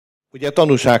Ugye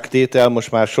tanúságtétel,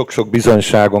 most már sok-sok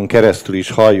bizonyságon keresztül is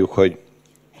halljuk,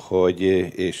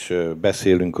 és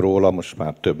beszélünk róla most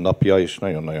már több napja, és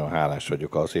nagyon-nagyon hálás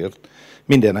vagyok azért.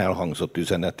 Minden elhangzott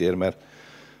üzenetért, mert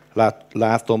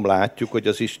látjuk, hogy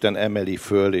az Isten emeli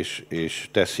föl, és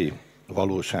teszi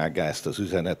valósággá ezt az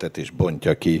üzenetet, és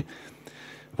bontja ki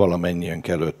valamennyiünk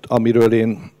előtt. Amiről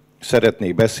én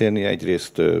szeretnék beszélni,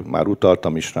 egyrészt már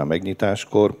utaltam is rá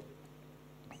megnyitáskor,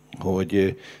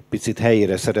 hogy picit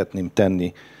helyére szeretném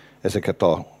tenni ezeket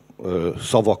a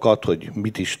szavakat, hogy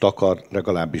mit is takar,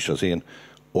 legalábbis az én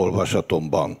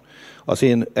olvasatomban. Az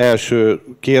én első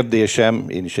kérdésem,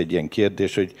 én is egy ilyen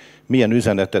kérdés, hogy milyen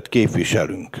üzenetet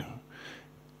képviselünk.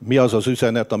 Mi az az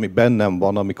üzenet, ami bennem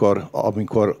van,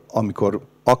 amikor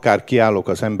akár kiállok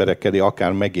az emberek elé,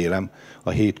 akár megélem a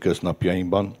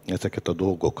hétköznapjaimban ezeket a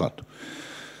dolgokat.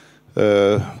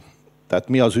 Tehát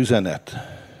mi az üzenet?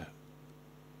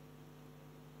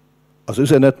 Az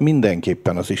üzenet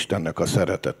mindenképpen az Istennek a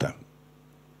szeretete.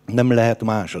 Nem lehet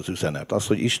más az üzenet. Az,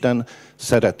 hogy Isten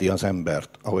szereti az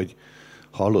embert, ahogy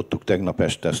hallottuk tegnap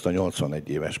este ezt a 81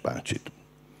 éves bácsit,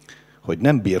 hogy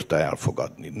nem bírta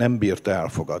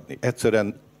elfogadni.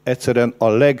 Egyszerűen a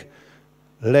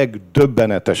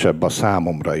legdöbbenetesebb a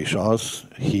számomra is az,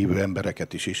 hívő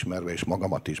embereket is ismerve, és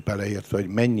magamat is beleértve, hogy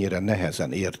mennyire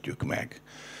nehezen értjük meg,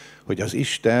 hogy az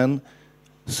Isten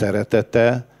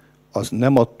szeretete az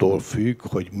nem attól függ,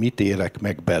 hogy mit élek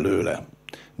meg belőle.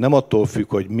 Nem attól függ,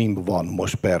 hogy mi van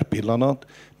most per pillanat,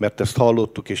 mert ezt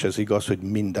hallottuk, és ez igaz, hogy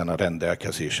minden a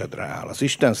rendelkezésedre áll. Az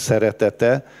Isten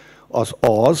szeretete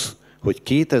az, hogy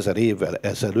 2000 évvel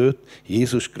ezelőtt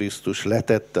Jézus Krisztus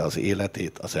letette az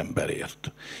életét az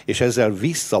emberért. És ezzel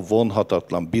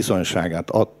visszavonhatatlan bizonyságát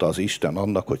adta az Isten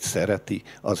annak, hogy szereti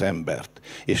az embert.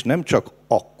 És nem csak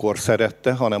akkor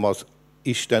szerette, hanem az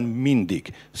Isten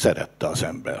mindig szerette az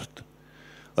embert.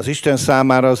 Az Isten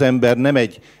számára az ember nem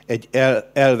egy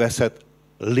elveszett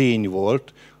lény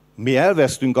volt. Mi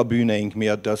elvesztünk a bűneink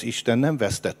miatt, de az Isten nem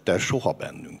vesztett el soha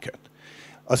bennünket.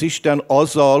 Az Isten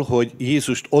azzal, hogy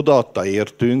Jézust odaadta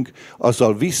értünk,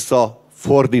 azzal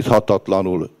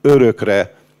visszafordíthatatlanul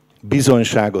örökre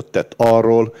bizonyságot tett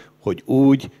arról, hogy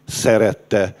úgy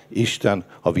szerette Isten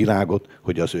a világot,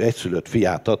 hogy az ő egyszülött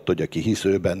fiát adta, hogy aki hisz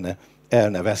ő benne, el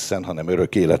ne vesszen, hanem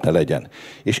örök élete legyen.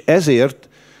 És ezért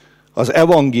az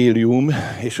evangélium,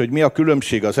 és hogy mi a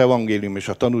különbség az evangélium és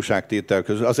a tanúságtétel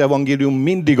között, az evangélium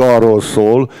mindig arról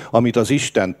szól, amit az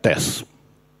Isten tesz.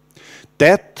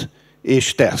 Tett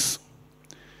és tesz.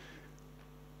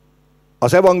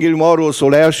 Az evangélium arról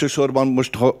szól elsősorban,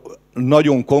 most ha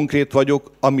nagyon konkrét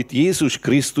vagyok, amit Jézus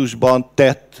Krisztusban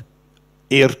tett,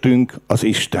 értünk az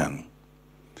Isten.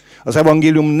 Az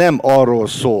evangélium nem arról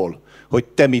szól, hogy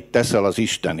te mit teszel az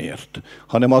Istenért,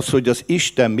 hanem az, hogy az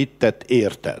Isten mit tett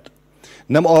érted.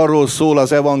 Nem arról szól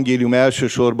az evangélium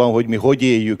elsősorban, hogy mi hogy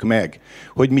éljük meg,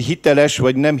 hogy mi hiteles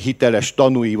vagy nem hiteles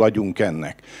tanúi vagyunk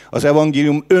ennek. Az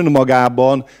evangélium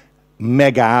önmagában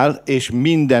megáll, és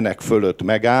mindenek fölött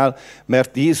megáll,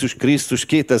 mert Jézus Krisztus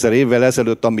 2000 évvel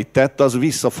ezelőtt, amit tett, az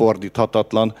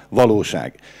visszafordíthatatlan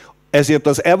valóság. Ezért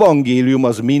az evangélium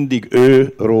az mindig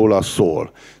róla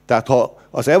szól. Tehát ha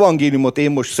az evangéliumot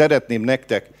én most szeretném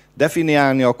nektek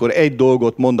definiálni, akkor egy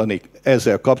dolgot mondanék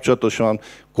ezzel kapcsolatosan,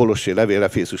 Kolossé levél,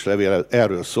 Efészus levél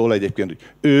erről szól egyébként, hogy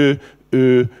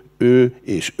ő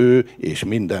és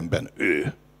mindenben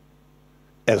ő.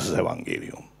 Ez az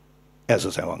evangélium. Ez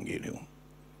az evangélium.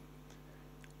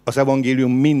 Az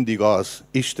evangélium mindig az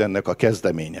Istennek a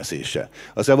kezdeményezése.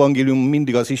 Az evangélium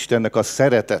mindig az Istennek a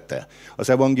szeretete. Az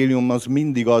evangélium az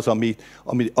mindig az,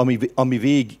 ami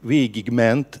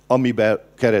végigment, amiben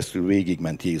keresztül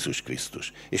végigment Jézus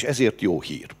Krisztus. És ezért jó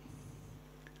hír.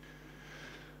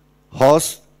 Ha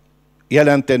azt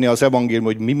jelenteni az evangélium,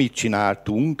 hogy mi mit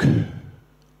csináltunk,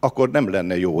 akkor nem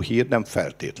lenne jó hír, nem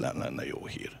feltétlen lenne jó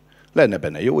hír. Lenne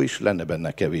benne jó is, lenne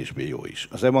benne kevésbé jó is.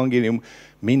 Az evangélium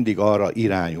mindig arra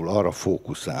irányul, arra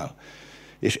fókuszál.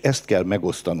 És ezt kell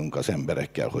megosztanunk az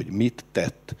emberekkel, hogy mit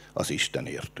tett az Isten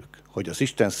értük. Hogy az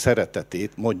Isten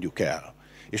szeretetét mondjuk el.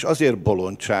 És azért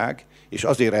bolondság, és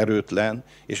azért erőtlen,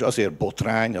 és azért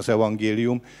botrány az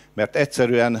evangélium, mert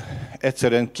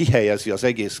egyszerűen kihelyezi az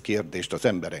egész kérdést az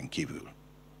emberen kívül.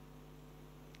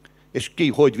 És ki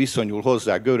hogy viszonyul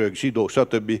hozzá, görög, zsidó,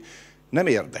 stb. Nem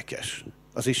érdekes.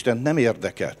 Az Isten nem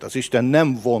érdekelt, az Isten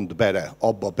nem vont bele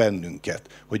abba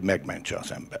bennünket, hogy megmentse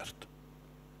az embert.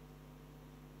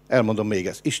 Elmondom még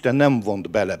ezt, Isten nem vont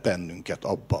bele bennünket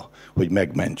abba, hogy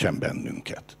megmentsen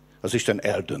bennünket. Az Isten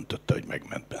eldöntötte, hogy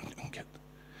megment bennünket.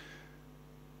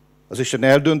 Az Isten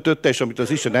eldöntötte, és amit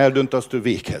az Isten eldönt, azt ő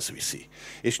véghez viszi.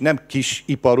 És nem kis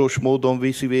iparos módon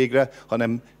viszi végre,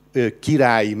 hanem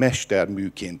királyi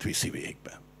mesterműként viszi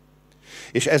végbe.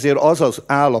 És ezért az az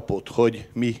állapot, hogy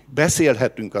mi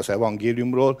beszélhetünk az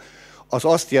evangéliumról, az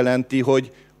azt jelenti,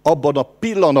 hogy abban a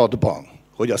pillanatban,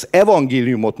 hogy az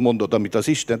evangéliumot mondod, amit az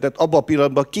Isten tett, abban a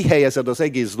pillanatban kihelyezed az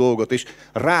egész dolgot, és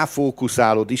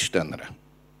ráfókuszálod Istenre.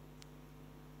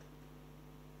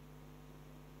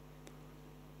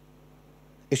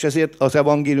 És ezért az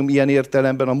evangélium ilyen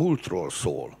értelemben a múltról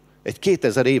szól. Egy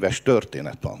 2000 éves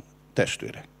történet van,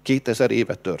 testvérek. 2000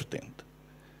 éve történt.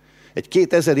 Egy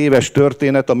 2000 éves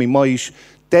történet, ami ma is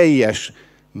teljes,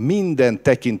 minden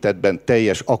tekintetben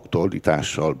teljes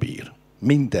aktualitással bír.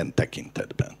 Minden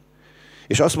tekintetben.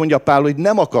 És azt mondja Pál, hogy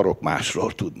nem akarok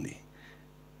másról tudni.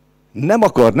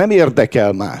 Nem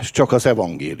érdekel más, csak az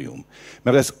evangélium.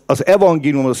 Mert az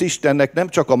evangélium az Istennek nem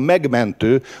csak a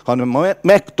megmentő, hanem a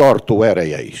megtartó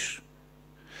ereje is.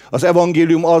 Az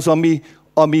evangélium az,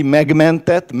 ami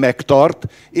megmentett,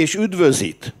 megtart és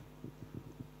üdvözít.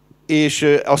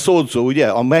 És a szódzó, ugye,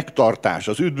 a megtartás,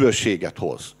 az üdvösséget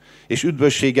hoz. És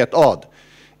üdvösséget ad.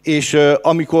 És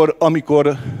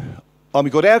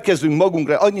amikor elkezdünk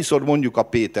magunkra, annyiszor mondjuk a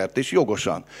Pétert, és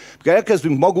jogosan, amikor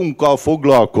elkezdünk magunkkal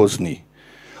foglalkozni,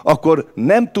 akkor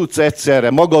nem tudsz egyszerre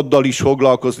magaddal is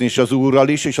foglalkozni, és az Úrral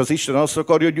is, és az Isten azt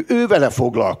akarja, hogy ő vele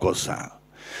foglalkozzál.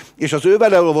 És az ő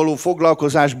vele való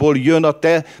foglalkozásból jön a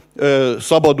te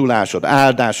szabadulásod,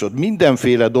 áldásod,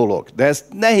 mindenféle dolog. De ezt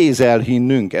nehéz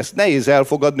elhinnünk, ezt nehéz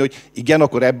elfogadni, hogy igen,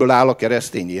 akkor ebből áll a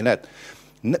keresztény élet.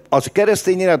 Az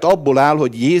keresztény élet abból áll,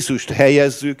 hogy Jézust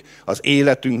helyezzük az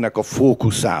életünknek a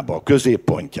fókuszába, a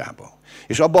középpontjába.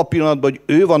 És abban a pillanatban, hogy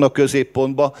ő van a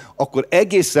középpontban, akkor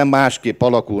egészen másképp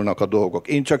alakulnak a dolgok.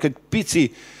 Én csak egy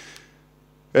pici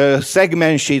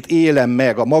szegmensét élem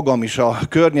meg a magam és a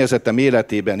környezetem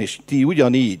életében, és ti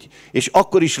ugyanígy. És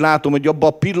akkor is látom, hogy abban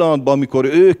a pillanatban, amikor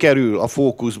ő kerül a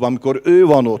fókuszba, amikor ő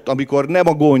van ott, amikor nem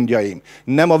a gondjaim,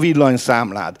 nem a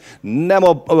villanyszámlád, nem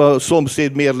a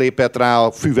szomszéd miért lépett rá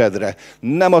a füvedre,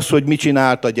 nem az, hogy mit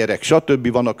csinált a gyerek,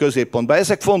 stb. Van a középpontban.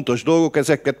 Ezek fontos dolgok,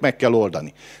 ezeket meg kell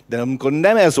oldani. De amikor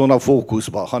nem ez van a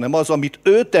fókuszban, hanem az, amit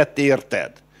ő tett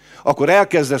érted, akkor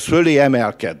elkezdesz fölé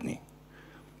emelkedni.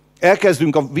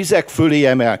 Elkezdünk a vizek fölé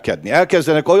emelkedni.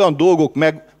 Elkezdenek olyan dolgok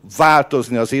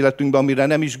megváltozni az életünkben, amire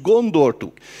nem is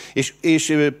gondoltuk.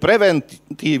 És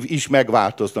preventív is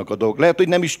megváltoznak a dolgok. Lehet, hogy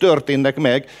nem is történnek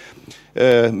meg,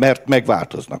 mert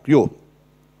megváltoznak. Jó.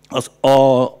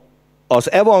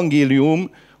 Az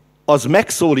evangélium az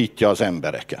megszólítja az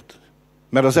embereket.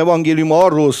 Mert az evangélium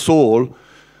arról szól,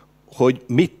 hogy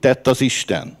mit tett az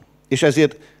Isten. És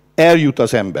ezért eljut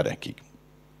az emberekig.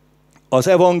 Az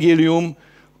evangélium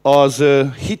az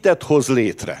hitet hoz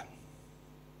létre.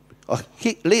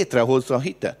 Létrehozza a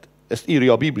hitet. Ezt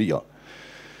írja a Biblia.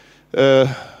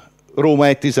 Róma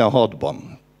 1.16-ban.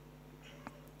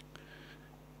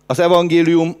 Az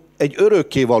evangélium egy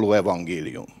örökkévaló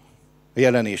evangélium. A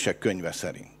Jelenések könyve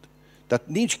szerint. Tehát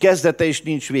nincs kezdete és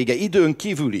nincs vége. Időn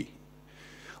kívüli.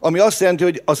 Ami azt jelenti,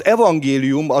 hogy az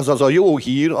evangélium, azaz a jó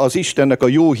hír, az Istennek a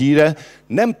jó híre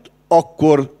nem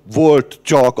akkor volt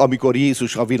csak, amikor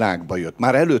Jézus a világba jött.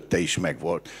 Már előtte is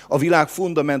megvolt. A világ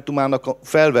fundamentumának a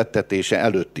felvettetése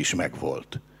előtt is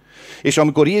megvolt. És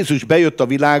amikor Jézus bejött a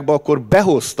világba, akkor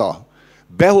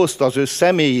behozta az ő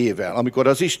személyével, amikor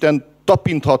az Isten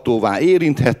tapinthatóvá,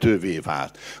 érinthetővé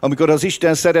vált. Amikor az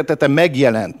Isten szeretete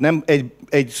megjelent, nem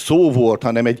egy szó volt,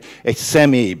 hanem egy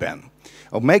személyben.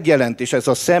 A megjelent, és ez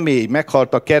a személy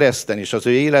meghalt a kereszten, és az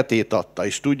ő életét adta,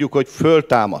 és tudjuk, hogy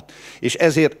föltámadt. És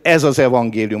ezért ez az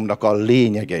evangéliumnak a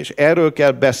lényege, és erről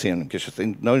kell beszélnünk, és ezt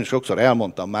én nagyon sokszor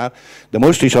elmondtam már, de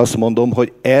most is azt mondom,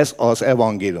 hogy ez az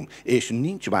evangélium, és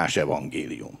nincs más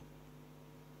evangélium.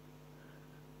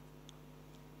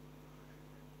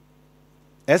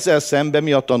 Ezzel szemben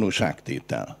mi a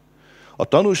tanúságtétel? A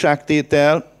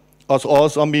tanúságtétel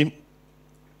az, ami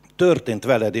történt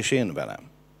veled és én velem.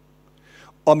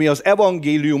 Ami az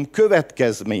evangélium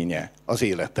következménye az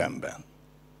életemben.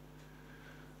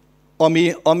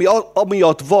 Ami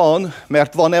amiatt van,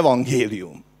 mert van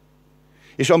evangélium.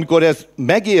 És amikor ezt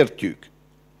megértjük,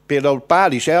 például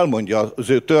Pál is elmondja az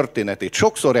ő történetét,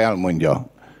 sokszor elmondja.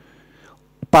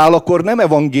 Pál akkor nem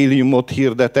evangéliumot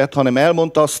hirdetett, hanem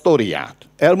elmondta a sztoriát,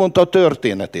 elmondta a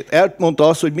történetét, elmondta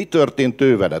azt, hogy mi történt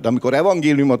ő veled. Amikor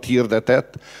evangéliumot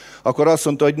hirdetett, akkor azt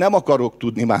mondta, hogy nem akarok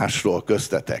tudni másról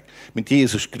köztetek, mint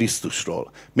Jézus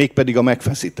Krisztusról, mégpedig a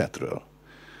megfeszítettről.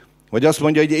 Vagy azt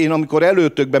mondja, hogy én amikor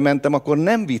előtökbe mentem, akkor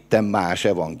nem vittem más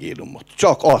evangéliumot,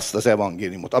 csak azt az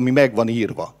evangéliumot, ami meg van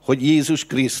írva, hogy Jézus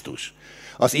Krisztus,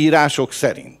 az írások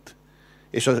szerint.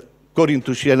 És a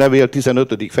Korintusi levél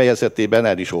 15. fejezetében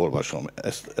el is olvasom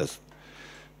ezt,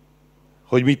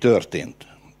 hogy mi történt.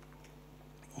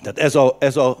 Tehát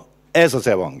ez az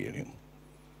evangélium.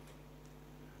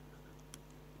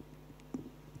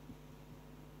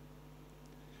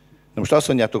 Na most azt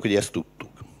mondjátok, hogy ezt tudtuk.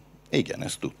 Igen,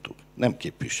 ezt tudtuk. Nem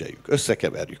képviseljük.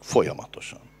 Összekeverjük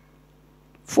folyamatosan.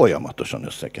 Folyamatosan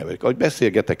összekeverjük. Ahogy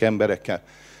beszélgetek emberekkel,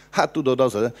 hát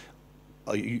tudod,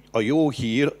 a jó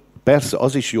hír, persze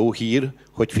az is jó hír,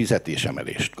 hogy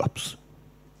fizetésemelést kapsz.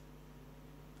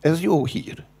 Ez jó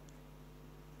hír.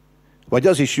 Vagy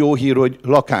az is jó hír, hogy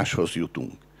lakáshoz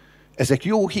jutunk. Ezek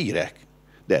jó hírek,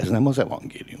 de ez nem az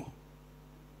evangélium.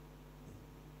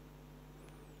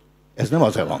 Ez nem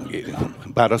az evangélium,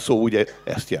 bár a szó ugye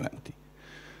ezt jelenti.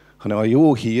 Hanem a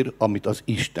jó hír, amit az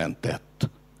Isten tett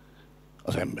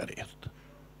az emberért.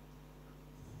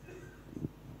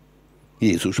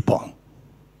 Jézusban.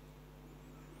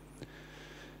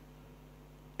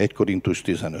 1 Korintus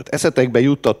 15. Eszetekbe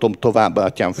juttatom tovább,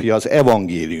 atyám fia, az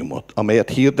evangéliumot, amelyet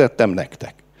hirdettem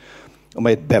nektek,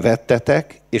 amelyet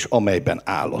bevettetek, és amelyben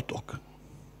állatok.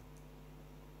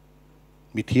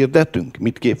 Mit hirdetünk?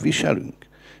 Mit képviselünk?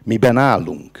 Miben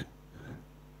állunk?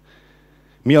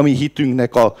 Mi a mi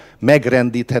hitünknek a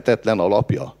megrendíthetetlen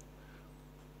alapja?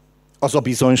 Az a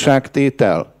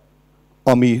bizonyságtétel,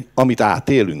 amit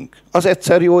átélünk. Az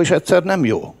egyszer jó, és egyszer nem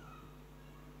jó.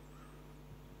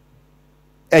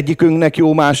 Egyikünknek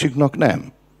jó, másiknak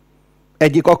nem.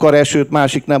 Egyik akar esőt,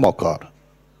 másik nem akar.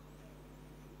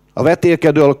 A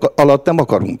vetélkedő alatt nem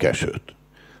akarunk esőt.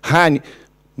 Hány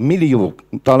milliók,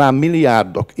 talán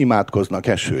milliárdok imádkoznak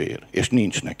esőért, és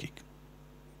nincs nekik.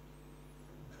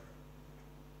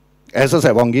 Ez az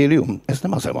evangélium? Ez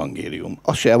nem az evangélium.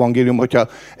 Az se evangélium, hogyha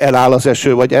eláll az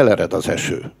eső, vagy elered az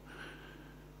eső.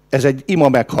 Ez egy ima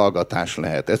meghallgatás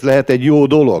lehet. Ez lehet egy jó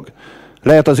dolog.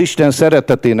 Lehet az Isten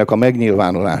szeretetének a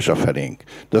megnyilvánulása felénk.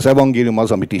 De az evangélium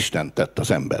az, amit Isten tett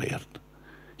az emberért.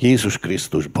 Jézus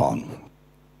Krisztusban.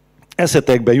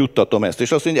 Eszetekbe juttatom ezt,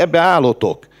 és azt mondja, ebbe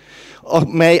állotok,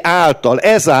 mely által,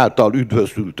 ezáltal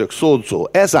üdvözültök, szódzó,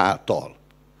 ezáltal.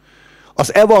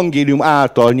 Az evangélium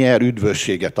által nyer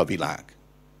üdvösséget a világ.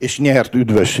 És nyert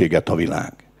üdvösséget a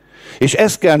világ. És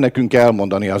ezt kell nekünk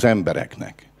elmondani az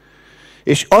embereknek.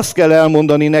 És azt kell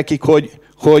elmondani nekik,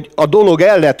 hogy a dolog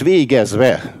el lett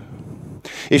végezve.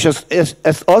 És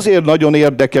ez azért nagyon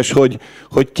érdekes, hogy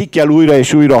ki kell újra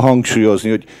és újra hangsúlyozni,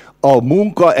 hogy a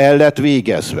munka el lett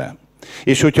végezve.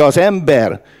 És hogyha az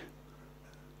ember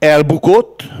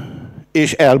elbukott,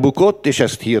 és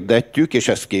ezt hirdetjük, és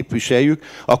ezt képviseljük,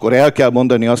 akkor el kell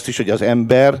mondani azt is, hogy az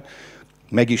ember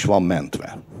meg is van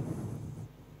mentve.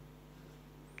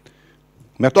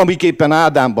 Mert amiképpen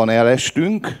Ádámban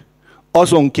elestünk,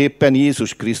 azonképpen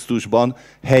Jézus Krisztusban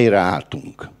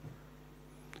helyreálltunk.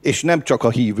 És nem csak a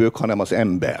hívők, hanem az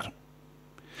ember.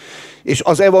 És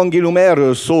az evangélium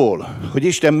erről szól, hogy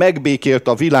Isten megbékélt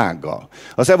a világgal.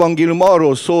 Az evangélium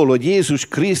arról szól, hogy Jézus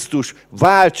Krisztus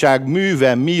váltság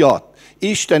műve miatt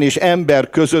Isten és ember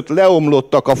között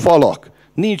leomlottak a falak.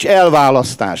 Nincs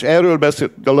elválasztás. Erről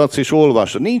beszél Laci is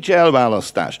olvassa. Nincs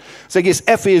elválasztás. Az egész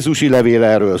efézusi levél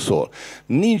erről szól.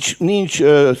 Nincs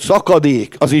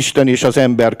szakadék az Isten és az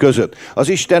ember között. Az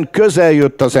Isten közel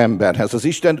jött az emberhez. Az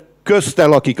Isten közte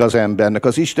lakik az embernek.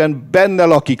 Az Isten benne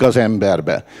lakik az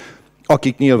emberbe.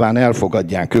 Akik nyilván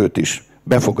elfogadják őt is,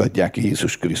 befogadják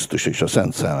Jézus Krisztus és a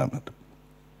Szent Szellemet.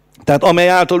 Tehát amely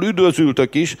által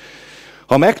üdvözültök is,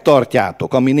 ha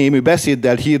megtartjátok, ami némű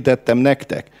beszéddel hirdettem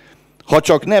nektek, ha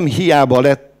csak nem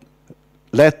hiába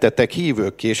lettetek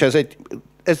hívőkké, és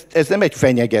ez nem egy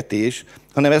fenyegetés,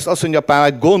 hanem ezt azt mondja Pál,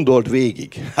 hogy gondold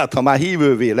végig. Hát ha már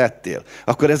hívővé lettél,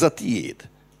 akkor ez a tiéd.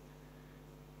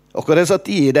 Akkor ez a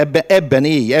tiéd, ebben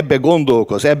élj, ebben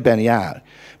gondolkozz, ebben jár.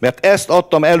 Mert ezt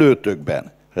adtam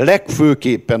előtökben,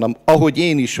 legfőképpen, ahogy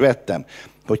én is vettem,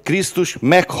 hogy Krisztus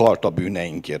meghalt a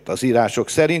bűneinkért az írások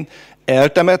szerint,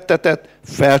 eltemettetett,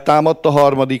 feltámadt a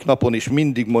harmadik napon, és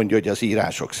mindig mondja, hogy az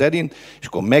írások szerint, és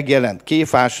akkor megjelent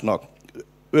Kéfásnak,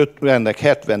 50-nek,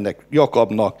 70-nek,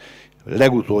 Jakabnak,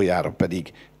 legutoljára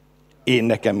pedig én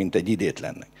nekem, mint egy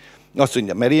idétlennek. Azt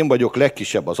mondja, mert én vagyok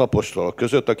legkisebb az apostolok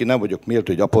között, aki nem vagyok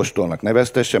méltó, hogy apostolnak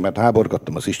neveztesse, mert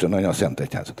háborgattam az Isten Anya Szent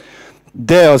Egyházat.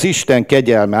 De az Isten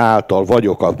kegyelme által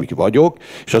vagyok, akik vagyok,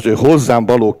 és az ő hozzám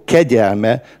való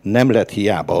kegyelme nem lett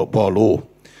hiába való.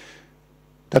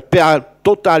 Tehát Pál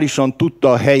totálisan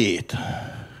tudta a helyét.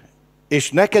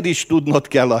 És neked is tudnod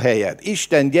kell a helyed.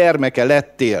 Isten gyermeke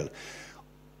lettél,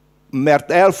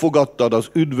 mert elfogadtad az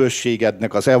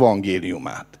üdvösségednek az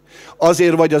evangéliumát.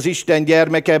 Azért vagy az Isten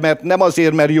gyermeke, mert nem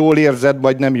azért, mert jól érzed,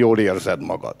 vagy nem jól érzed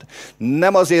magad.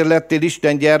 Nem azért lettél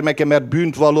Isten gyermeke, mert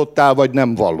bűnt vallottál, vagy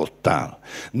nem vallottál.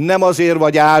 Nem azért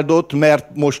vagy áldott,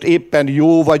 mert most éppen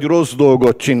jó vagy rossz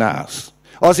dolgot csinálsz.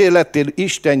 Azért lettél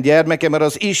Isten gyermeke, mert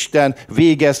az Isten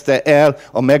végezte el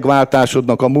a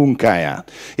megváltásodnak a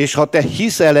munkáját. És ha te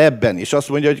hiszel ebben, és azt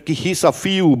mondja, hogy ki hisz a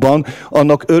fiúban,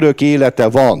 annak örök élete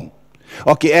van.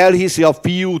 Aki elhiszi a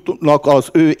fiúnak az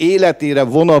ő életére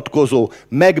vonatkozó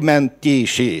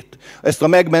megmentését, ezt a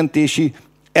megmentési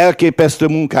elképesztő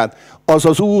munkát, az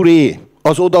az Úré,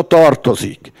 az oda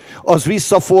tartozik. Az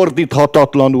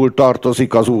visszafordíthatatlanul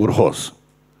tartozik az Úrhoz.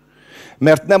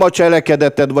 Mert nem a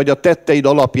cselekedeted vagy a tetteid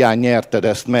alapján nyerted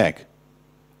ezt meg,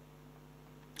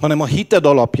 hanem a hited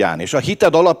alapján, és a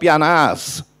hited alapján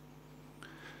állsz.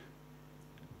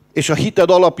 És a hited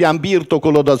alapján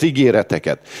birtokolod az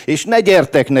ígéreteket. És ne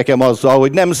gyertek nekem azzal,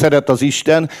 hogy nem szeret az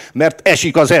Isten, mert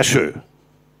esik az eső.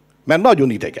 Mert nagyon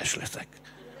ideges leszek.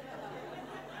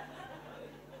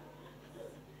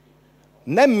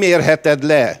 Nem mérheted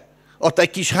le a te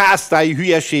kis háztáji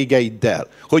hülyeségeiddel,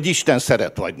 hogy Isten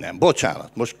szeret vagy nem.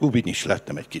 Bocsánat, most kubinyis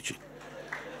lettem egy kicsit.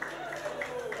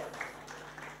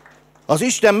 Az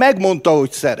Isten megmondta,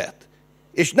 hogy szeret.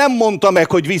 És nem mondta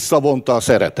meg, hogy visszavonta a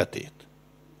szeretetét.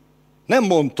 Nem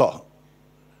mondta,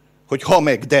 hogy ha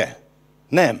meg de.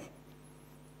 Nem.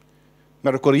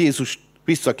 Mert akkor Jézus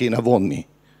vissza kéne vonni.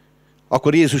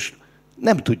 Akkor Jézus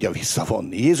nem tudja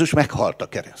visszavonni. Jézus meghalt a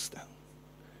kereszten.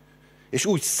 És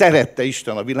úgy szerette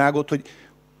Isten a világot, hogy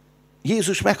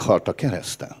Jézus meghalt a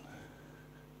kereszten.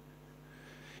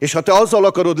 És ha te azzal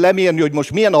akarod lemérni, hogy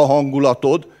most milyen a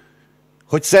hangulatod,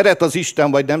 hogy szeret az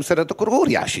Isten, vagy nem szeret, akkor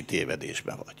óriási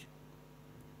tévedésben vagy.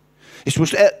 És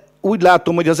most úgy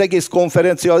látom, hogy az egész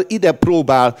konferencia ide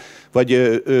próbál,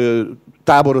 vagy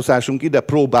táborozásunk ide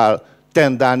próbál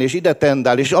tendálni, és ide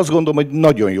tendál, és azt gondolom, hogy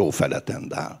nagyon jó fele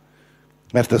tendál.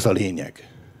 Mert ez a lényeg.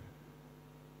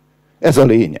 Ez a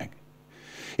lényeg.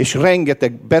 És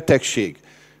rengeteg betegség,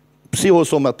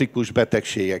 pszichoszomatikus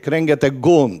betegségek, rengeteg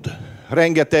gond,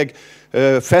 rengeteg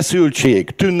feszültség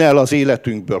tűnne el az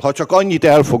életünkből, ha csak annyit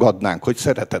elfogadnánk, hogy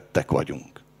szeretettek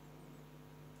vagyunk.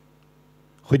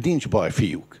 Hogy nincs baj,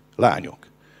 fiúk, lányok.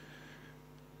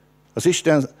 Az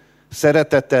Isten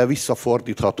szeretete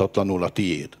visszafordíthatatlanul a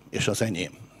tiéd, és az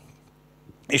enyém.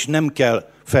 És nem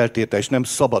kell feltétel, és nem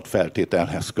szabad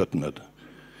feltételhez kötnöd.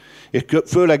 És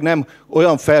főleg nem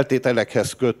olyan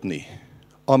feltételekhez kötni,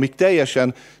 amik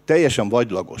teljesen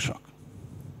vagylagosak.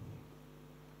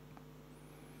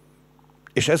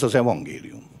 És ez az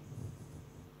evangélium.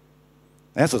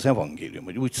 Ez az evangélium,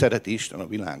 hogy úgy szereti Isten a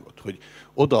világot, hogy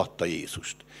odaadta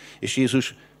Jézust. És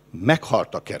Jézus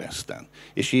meghalt a kereszten.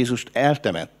 És Jézust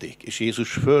eltemették. És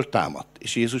Jézus föltámadt.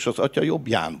 És Jézus az Atya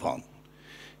jobbján van.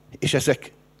 És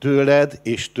ezek tőled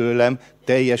és tőlem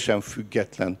teljesen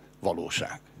független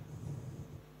valóság.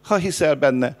 Ha hiszel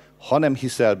benne, ha nem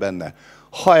hiszel benne,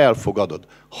 ha elfogadod,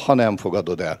 ha nem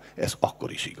fogadod el, ez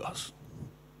akkor is igaz.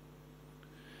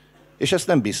 És ezt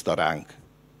nem bízta ránk,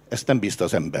 ezt nem bízta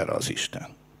az emberre az Isten.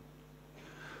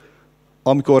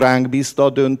 Amikor ránk bízta a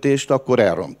döntést, akkor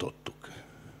elrontottuk.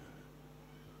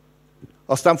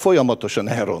 Aztán folyamatosan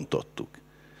elrontottuk.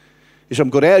 És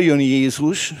amikor eljön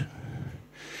Jézus,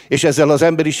 és ezzel az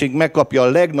emberiség megkapja a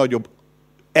legnagyobb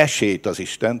esélyt az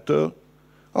Istentől,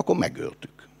 akkor megöltük.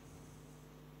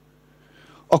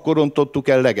 Akkor rontottuk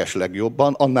el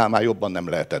legeslegjobban, annál már jobban nem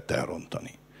lehetett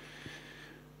elrontani.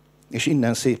 És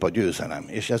innen szép a győzelem,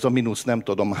 és ez a mínusz nem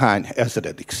tudom hány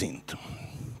ezredik szint.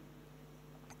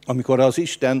 Amikor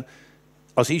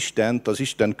az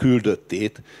Isten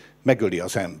küldöttét megöli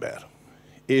az ember.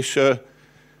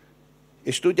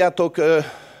 És tudjátok,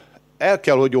 el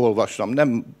kell, hogy olvassam,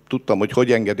 nem tudtam,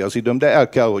 hogy engedi az időm, de el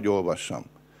kell, hogy olvassam.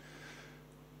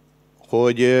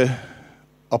 Hogy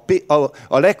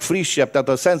a legfrissebb, tehát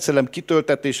a Szent Szellem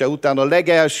kitöltetése után a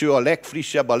legelső, a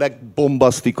legfrissebb, a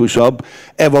legbombasztikusabb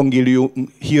evangélium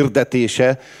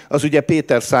hirdetése, az ugye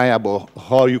Péter szájából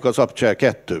halljuk az Abcsel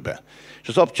 2-ben. És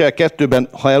az Abcsel 2-ben,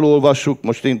 ha elolvassuk,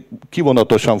 most én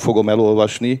kivonatosan fogom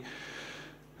elolvasni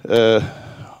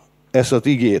ezt az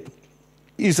igét.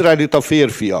 Izraelita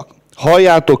férfiak,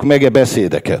 halljátok meg-e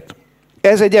beszédeket.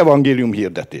 Ez egy evangélium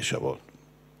hirdetése volt.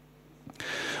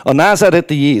 A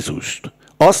názáreti Jézust,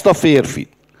 azt a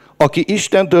férfit, aki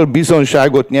Istentől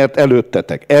bizonyságot nyert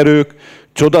előttetek, erők,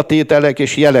 csodatételek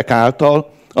és jelek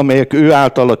által, amelyek ő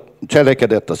által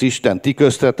cselekedett az Isten ti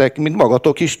köztetek, mint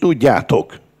magatok is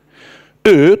tudjátok.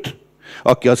 Őt,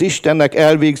 aki az Istennek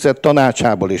elvégzett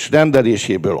tanácsából és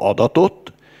rendeléséből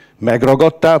adatott,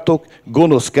 megragadtátok,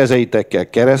 gonosz kezeitekkel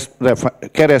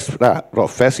keresztre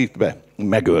feszítve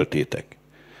megöltétek.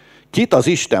 Kit az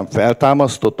Isten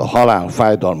feltámasztott a halál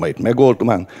fájdalmait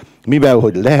megoldván, mivel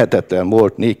hogy lehetetlen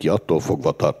volt néki attól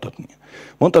fogva tartatni.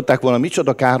 Mondhatták volna,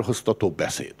 micsoda kárhoztató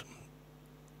beszéd.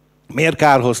 Miért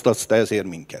kárhoztatsz te ezért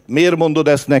minket? Miért mondod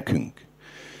ezt nekünk?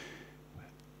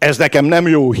 Ez nekem nem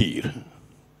jó hír.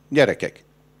 Gyerekek,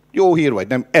 jó hír vagy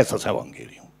nem, ez az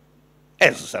evangélium.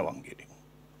 Ez az evangélium.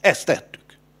 Ezt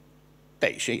tettük. Te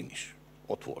is, én is.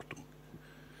 Ott voltunk.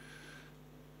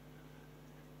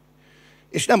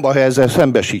 És nem baj, ha ezzel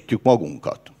szembesítjük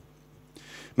magunkat.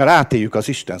 Mert átéljük az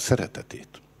Isten szeretetét.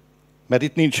 Mert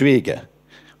itt nincs vége.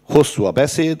 Hosszú a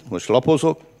beszéd, most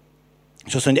lapozok,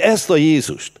 és azt mondja, ezt a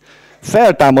Jézust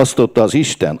feltámasztotta az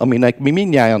Isten, aminek mi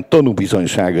mindnyájan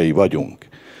tanúbizonyságai vagyunk.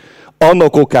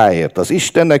 Annak okáért az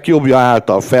Istennek jobbja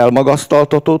által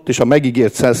felmagasztaltatott, és a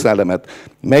megígért Szellemet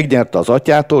megnyerte az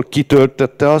atyától,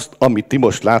 kitöltette azt, amit ti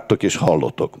most láttok és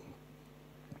hallotok.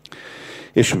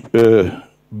 És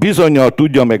bizonnyal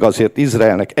tudja meg azért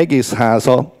Izraelnek egész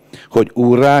háza, hogy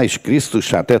Úrrá és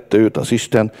Krisztussá tette őt az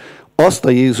Isten, azt a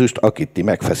Jézust, akit ti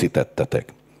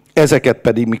megfeszítettetek. Ezeket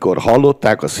pedig, mikor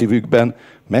hallották a szívükben,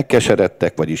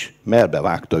 megkeseredtek, vagyis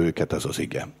melbevágta őket ez az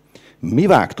ige. Mi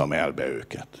vágta melbe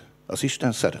őket? Az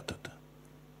Isten szeretete.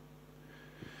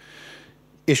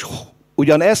 És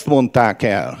ugyan ezt mondták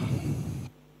el,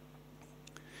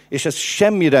 és ez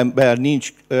semmire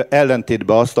nincs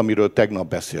ellentétben azt, amiről tegnap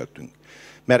beszéltünk.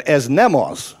 Mert ez nem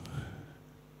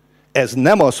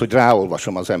az, hogy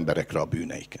ráolvasom az emberekre a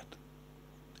bűneiket.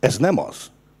 Ez nem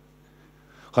az.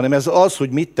 Hanem ez az, hogy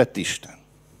mit tett Isten.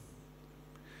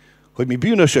 Hogy mi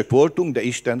bűnösök voltunk, de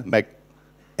Isten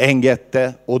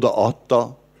megengedte,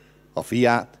 odaadta a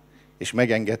fiát, és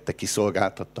megengedte,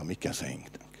 kiszolgáltatta a mi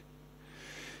kezeinknek.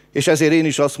 És ezért én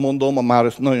is azt mondom,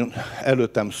 már nagyon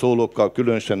előttem szólókkal,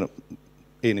 különösen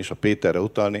én is a Péterre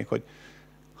utalnék, hogy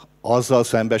azzal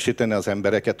szembesíteni az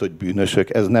embereket, hogy bűnösök,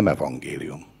 ez nem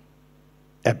evangélium.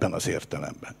 Ebben az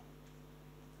értelemben.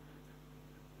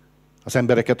 Az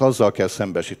embereket azzal kell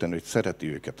szembesíteni, hogy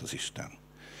szereti őket az Isten.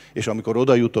 És amikor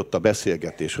oda jutott a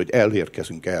beszélgetés, hogy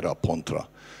elérkezünk erre a pontra,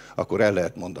 akkor el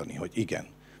lehet mondani, hogy igen,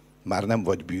 már nem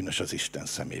vagy bűnös az Isten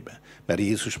szemébe. Mert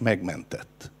Jézus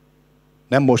megmentett.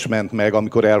 Nem most ment meg,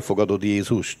 amikor elfogadod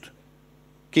Jézust.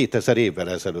 2000 évvel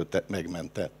ezelőtt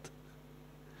megmentett.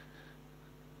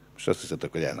 Most azt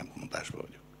hiszitek, hogy ellentmondásban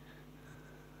vagyok.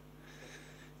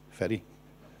 Feri?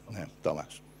 Nem,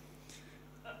 Tamás.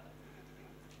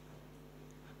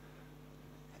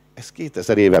 Ez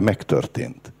 2000 éve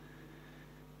megtörtént.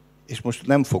 És most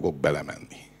nem fogok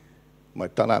belemenni.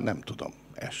 Majd talán nem tudom,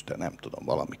 este, nem tudom,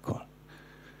 valamikor.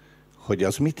 Hogy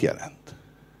az mit jelent?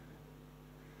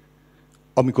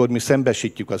 Amikor mi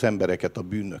szembesítjük az embereket a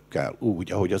bűnökkel,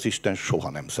 úgy, ahogy az Isten soha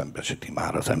nem szembesíti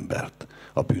már az embert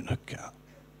a bűnökkel.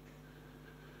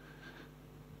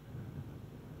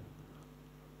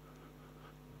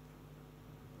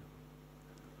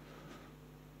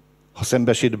 Ha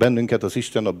szembesít bennünket az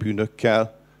Isten a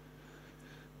bűnökkel,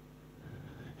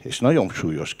 és nagyon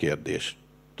súlyos kérdés,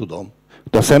 tudom,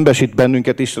 de ha szembesít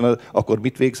bennünket Isten, akkor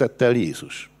mit végzett el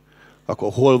Jézus?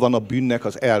 Akkor hol van a bűnnek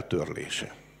az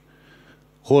eltörlése?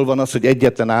 Hol van az, hogy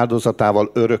egyetlen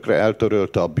áldozatával örökre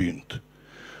eltörölte a bűnt?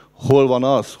 Hol van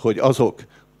az,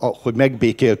 hogy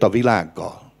megbékélt a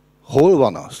világgal? Hol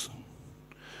van az?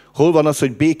 Hol van az,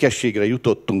 hogy békességre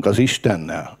jutottunk az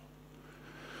Istennel?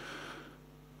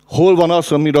 Hol van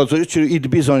az, amiről az Öcső itt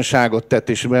bizonyságot tett,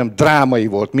 és drámai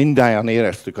volt, mindannyian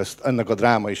éreztük ennek a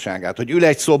drámaiságát, hogy ül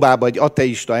egy szobába egy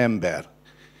ateista ember,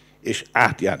 és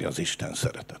átjárja az Isten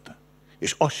szeretete.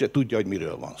 És azt se tudja, hogy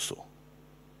miről van szó.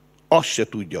 Azt se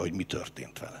tudja, hogy mi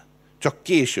történt vele. Csak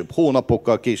később,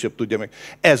 hónapokkal később tudja meg.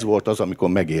 Ez volt az, amikor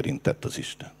megérintett az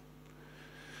Isten.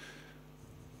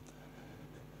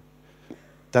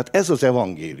 Tehát ez az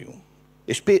evangélium.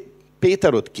 És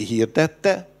Péter ott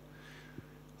kihirdette,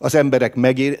 az emberek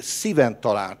szíven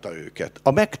találta őket.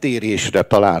 A megtérésre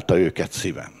találta őket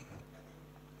szíven.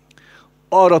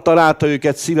 Arra találta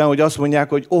őket szíven, hogy azt mondják,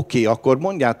 hogy oké, akkor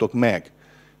mondjátok meg,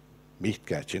 mit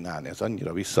kell csinálni. Ez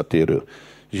annyira visszatérő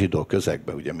zsidó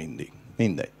közegbe, ugye mindig.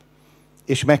 Mindegy.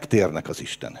 És megtérnek az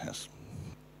Istenhez.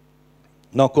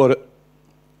 Na akkor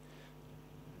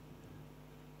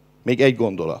még egy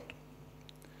gondolat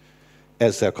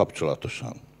ezzel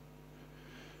kapcsolatosan.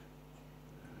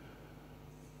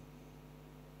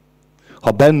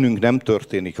 Ha bennünk nem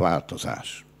történik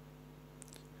változás,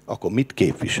 akkor mit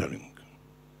képviselünk?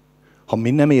 Ha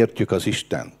mi nem értjük az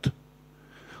Istent,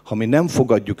 ha mi nem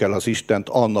fogadjuk el az Istent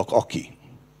annak, aki,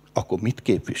 akkor mit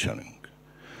képviselünk?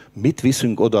 Mit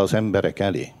viszünk oda az emberek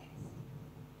elé?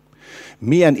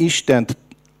 Milyen Istent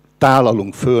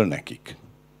tálalunk föl nekik?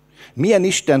 Milyen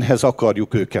Istenhez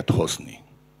akarjuk őket hozni?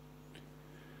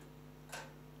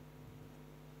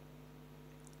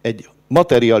 Egy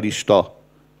materialista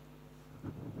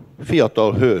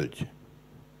fiatal hölgy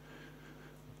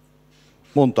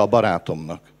mondta a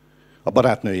barátomnak, a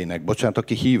barátnőjének, bocsánat,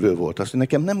 aki hívő volt, azt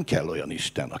mondja, nekem nem kell olyan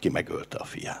Isten, aki megölte a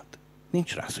fiát.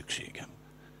 Nincs rá szükségem.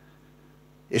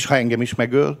 És ha engem is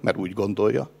megöl, mert úgy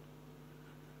gondolja,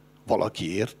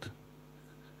 valakiért,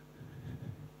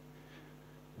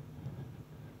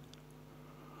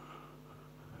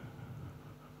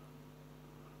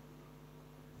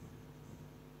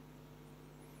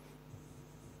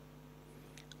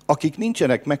 akik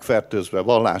nincsenek megfertőzve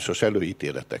vallásos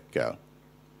előítéletekkel,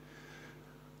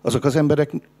 azok az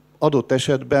emberek adott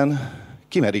esetben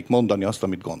kimerik mondani azt,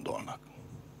 amit gondolnak.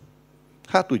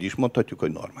 Hát úgy is mondhatjuk,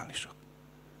 hogy normálisak.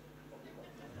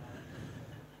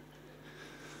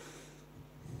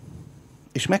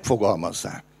 És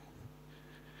megfogalmazzák.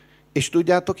 És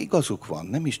tudjátok, igazuk van,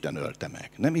 nem Isten ölte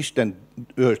meg. Nem Isten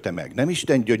ölte meg. Nem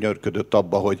Isten gyönyörködött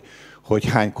abba, hogy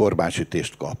hány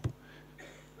korbácsütést kap.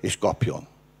 És kapjon.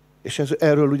 És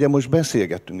erről ugye most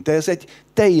beszélgetünk. De ez egy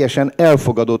teljesen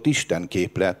elfogadott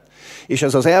istenképlet. És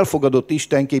ez az elfogadott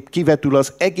istenkép kivetül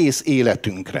az egész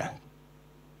életünkre.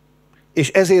 És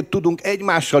ezért tudunk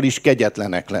egymással is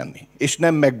kegyetlenek lenni. És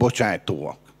nem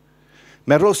megbocsájtóak.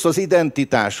 Mert rossz az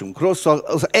identitásunk, rossz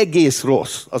az egész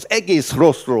rossz. Az egész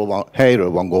rosszról helyről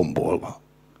van gombolva.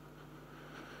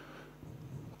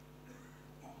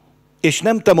 És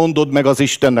nem te mondod meg az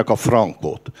Istennek a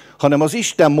frankot, hanem az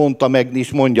Isten mondta meg,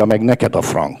 és mondja meg neked a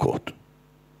frankot.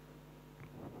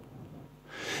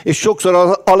 És sokszor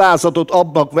az alázatot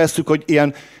abnak vesszük, hogy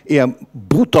ilyen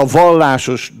buta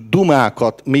vallásos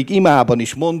dumákat még imában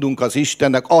is mondunk az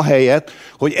Istennek, ahelyett,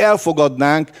 hogy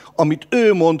elfogadnánk, amit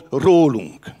ő mond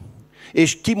rólunk.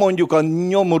 És kimondjuk a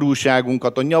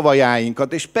nyomorúságunkat, a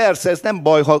nyavajáinkat, és persze ez nem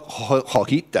baj, ha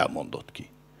hittel mondod ki.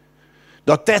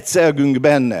 De ha tetszelgünk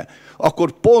benne,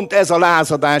 akkor pont ez a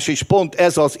lázadás, és pont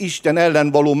ez az Isten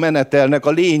ellen való menetelnek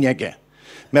a lényege.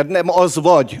 Mert nem az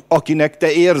vagy, akinek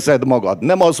te érzed magad,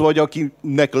 nem az vagy,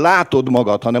 akinek látod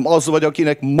magad, hanem az vagy,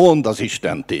 akinek mond az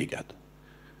Isten téged.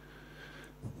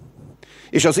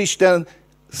 És az Isten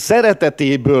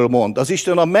szeretetéből mond, az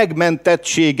Isten a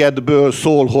megmentettségedből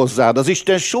szól hozzád. Az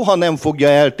Isten soha nem fogja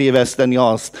eltéveszteni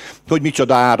azt, hogy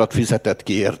micsoda árat fizetett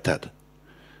ki érted.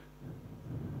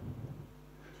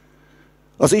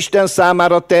 Az Isten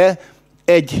számára te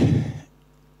egy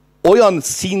olyan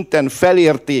szinten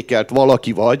felértékelt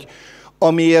valaki vagy,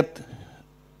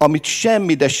 amit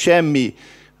semmi, de semmi,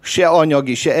 se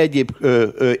anyagi, se egyéb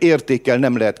értékkel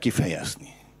nem lehet kifejezni.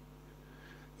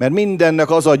 Mert mindennek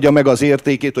az adja meg az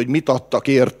értékét, hogy mit adtak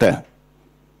érte.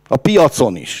 A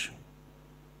piacon is.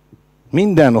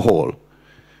 Mindenhol.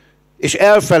 És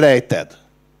elfelejted,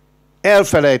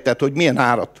 hogy milyen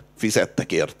árat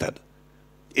fizettek érted.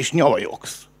 És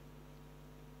nyavajogsz.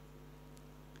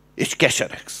 És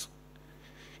keseregsz.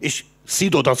 És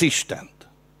szidod az Istent.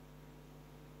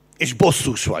 És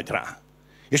bosszús vagy rá.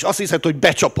 És azt hiszed, hogy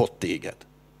becsapott téged.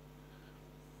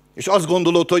 És azt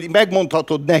gondolod, hogy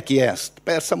megmondhatod neki ezt.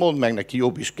 Persze mondd meg neki,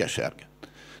 jobb is keserget.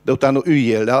 De utána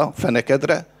üljél le a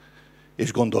fenekedre,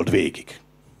 és gondold végig.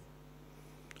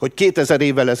 Hogy 2000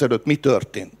 évvel ezelőtt mi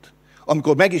történt.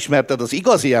 Amikor megismerted az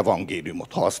igazi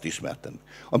evangéliumot, ha azt ismerted.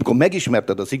 Amikor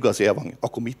megismerted az igazi evangéliumot,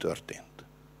 akkor mi történt?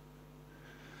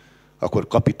 Akkor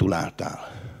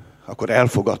kapituláltál. Akkor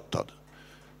elfogadtad.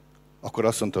 Akkor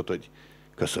azt mondtad, hogy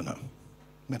köszönöm.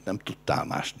 Mert nem tudtál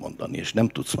mást mondani, és nem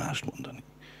tudsz mást mondani.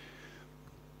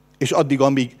 És addig,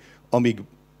 amíg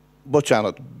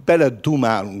bocsánat,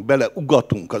 beledumálunk,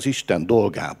 beleugatunk az Isten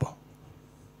dolgába.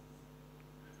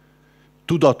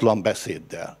 Tudatlan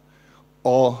beszéddel.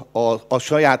 A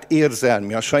saját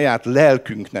érzelmi, a saját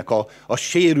lelkünknek a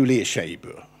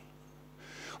sérüléseiből.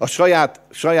 A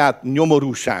saját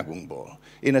nyomorúságunkból.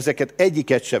 Én ezeket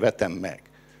egyiket se vetem meg.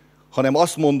 Hanem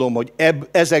azt mondom, hogy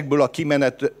ezekből a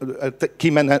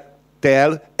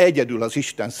kimenetel egyedül az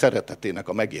Isten szeretetének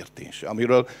a megértése,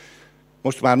 amiről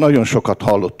most már nagyon sokat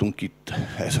hallottunk itt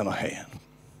ezen a helyen.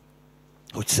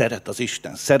 Hogy szeret az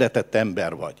Isten, szeretett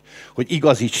ember vagy. Hogy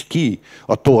igazítsd ki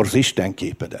a torz Isten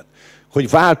képedet. Hogy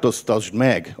változtasd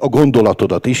meg a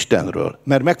gondolatodat Istenről,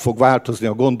 mert meg fog változni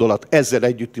a gondolat ezzel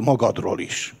együtt magadról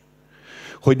is.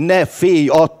 Hogy ne félj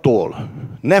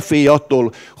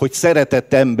attól, hogy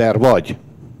szeretett ember vagy.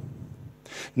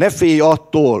 Ne félj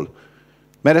attól,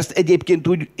 mert ezt egyébként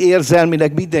úgy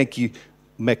érzelmileg mindenki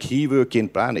meg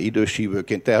hívőként, pláne idős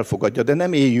hívőként elfogadja, de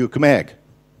nem éljük meg.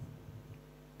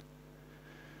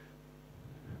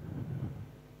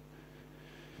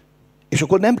 És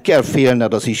akkor nem kell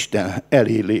félned az Isten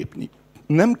elé lépni.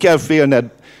 Nem kell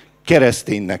félned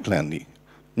kereszténynek lenni.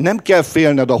 Nem kell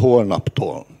félned a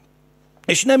holnaptól.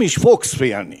 És nem is fogsz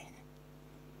félni.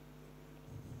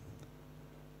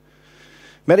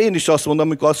 Mert én is azt mondom,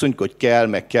 amikor azt mondjuk, hogy kell,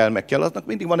 meg kell, meg kell, annak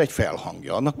mindig van egy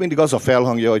felhangja. Annak mindig az a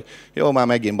felhangja, hogy jó, már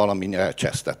megint valami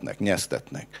elcsesztetnek,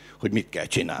 nyesztetnek, hogy mit kell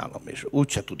csinálnom, és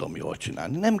úgyse tudom jól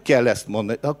csinálni. Nem kell ezt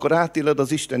mondani, akkor átéled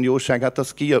az Isten jóságát,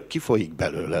 az kifolyik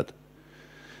belőled.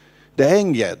 De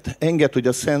engedd, hogy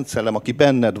a Szent Szellem, aki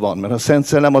benned van, mert a Szent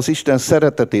Szellem az Isten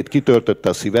szeretetét kitöltötte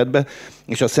a szívedbe,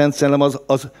 és a Szent Szellem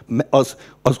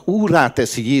az úrrá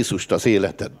teszi Jézust az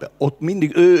életedbe. Ott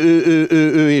mindig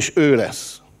ő és ő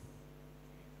lesz.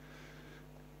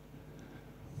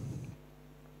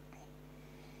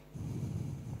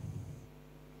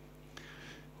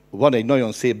 Van egy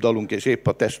nagyon szép dalunk, és épp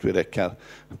a testvérekkel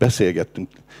beszélgettünk,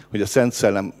 hogy a Szent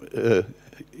Szellem,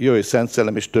 jöjj Szent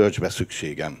Szellem, és tölts be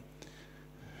szükségem.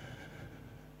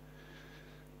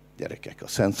 Gyerekek, a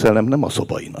Szent Szellem nem a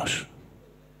szobainas.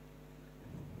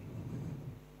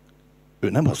 Ő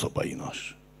nem a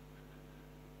szobainas.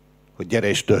 Hogy gyere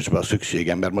és tölts be a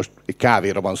szükségem, mert most egy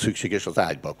kávéra van szükség, és az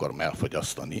ágyba akarom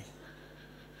elfogyasztani.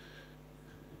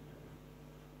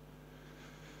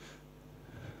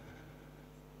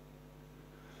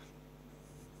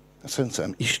 A Szent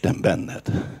Szellem Isten benned.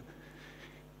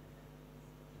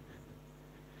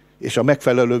 És a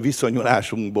megfelelő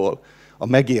viszonyulásunkból, a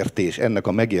megértés, ennek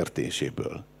a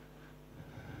megértéséből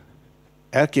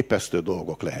elképesztő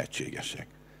dolgok lehetségesek.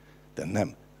 De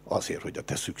nem azért, hogy a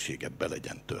te szükséged be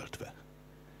legyen töltve,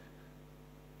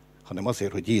 hanem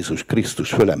azért, hogy Jézus Krisztus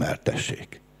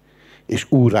fölemeltessék, és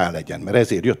úrrá legyen, mert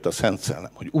ezért jött a Szent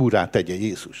Szellem, hogy úrrá tegye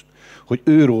Jézust, hogy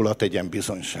őróla tegyen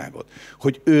bizonyságot,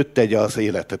 hogy őt tegye az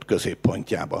életed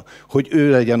középpontjába, hogy ő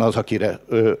legyen az, akire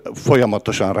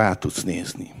folyamatosan rá tudsz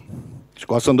nézni. És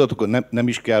akkor azt mondod, hogy nem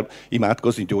is kell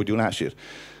imádkozni gyógyulásért.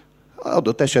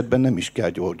 Adott esetben nem is kell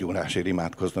gyógyulásért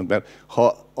imádkoznod, mert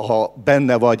ha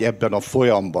benne vagy ebben a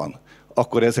folyamban,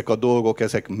 akkor ezek a dolgok,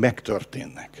 ezek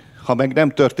megtörténnek. Ha meg nem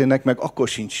történnek meg, akkor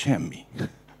sincs semmi.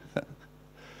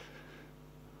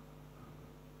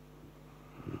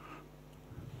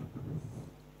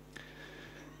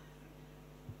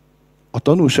 A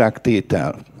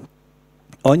tanúságtétel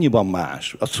annyiban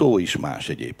más, a szó is más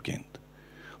egyébként,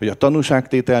 hogy a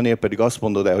tanúságtételnél pedig azt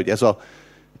mondod el, hogy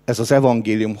ez az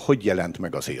evangélium hogy jelent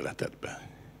meg az életedbe.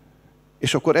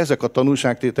 És akkor ezek a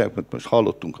tanúságtételek, most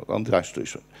hallottunk az Andrástól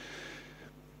is,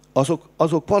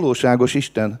 azok valóságos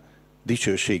Isten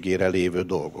dicsőségére lévő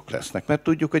dolgok lesznek, mert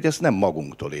tudjuk, hogy ezt nem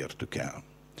magunktól értük el.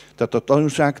 Tehát a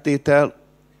tanúságtétel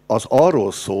az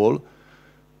arról szól,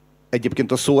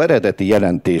 egyébként a szó eredeti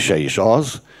jelentése is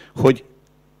az, hogy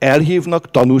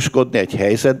elhívnak tanúskodni egy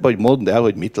helyzetbe, hogy mondd el,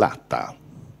 hogy mit láttál.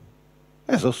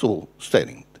 Ez a szó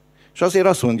szerint. És azért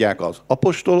azt mondják az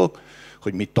apostolok,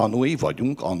 hogy mi tanúi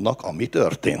vagyunk annak, ami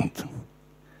történt.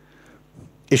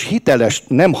 És hiteles,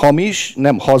 nem hamis,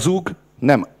 nem hazug,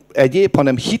 nem egyéb,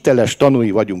 hanem hiteles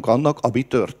tanúi vagyunk annak, ami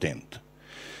történt.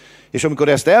 És amikor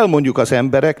ezt elmondjuk az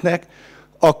embereknek,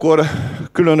 akkor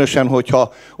különösen,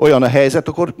 hogyha olyan a helyzet,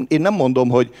 akkor én nem mondom,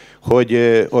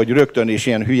 hogy rögtön és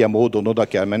ilyen hülye módon oda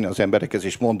kell menni az emberekhez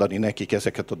és mondani nekik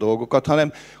ezeket a dolgokat,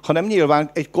 hanem nyilván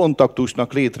egy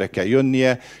kontaktusnak létre kell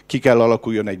jönnie, ki kell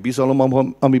alakuljon egy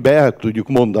bizalom, amiben el tudjuk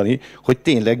mondani, hogy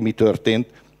tényleg mi történt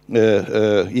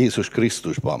Jézus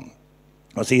Krisztusban,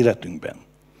 az életünkben.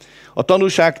 A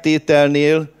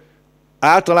tanúságtételnél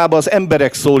általában az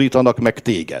emberek szólítanak meg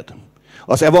téged.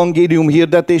 Az evangélium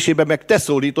hirdetésében meg te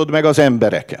szólítod meg az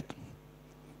embereket.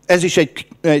 Ez is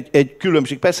egy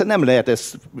különbség. Persze nem lehet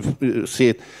ezt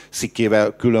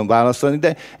szétszikkével külön választani,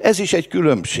 de ez is egy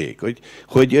különbség,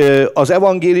 hogy az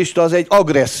evangélista az egy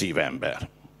agresszív ember.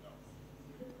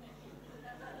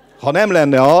 Ha nem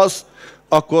lenne az,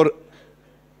 akkor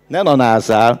ne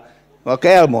nanázzál, akkor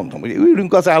elmondom, hogy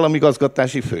ülünk az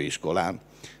államigazgatási főiskolán.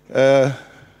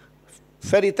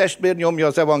 Feri testvér nyomja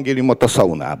az evangéliumot a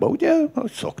szaunába, ugye?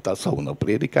 Hogy szokta a szauna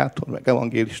prédikátor, meg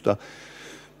evangélista.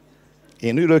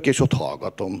 Én ülök, és ott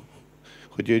hallgatom,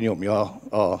 hogy ő nyomja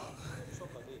a...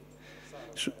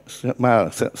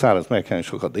 Már száraz meghely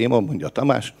sok a démon, mondja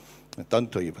Tamás.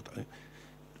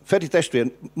 Feri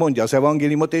testvér mondja az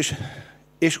evangéliumot,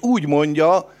 és úgy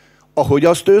mondja, ahogy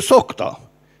azt ő szokta.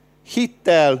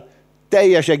 Hittel,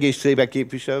 teljes egészében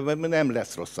képviselve, mert nem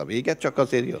lesz rossz a vége, csak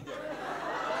azért jön.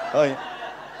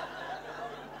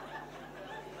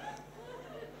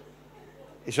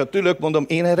 És a tülök, mondom,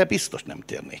 én erre biztos nem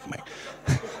térnék meg.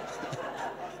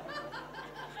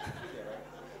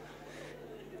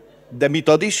 De mit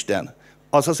ad Isten?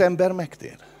 Az az ember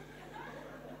megtér.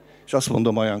 És azt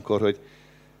mondom olyankor, hogy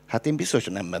hát én biztos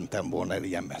nem mentem volna el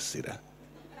ilyen messzire.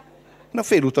 Na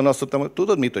félúton azt mondtam, hogy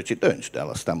tudod mit, hogy döntsd el,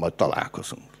 aztán majd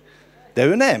találkozunk. De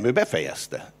ő nem, ő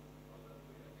befejezte.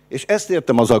 És ezt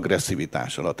értem az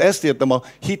agresszivitás alatt. Ezt értem a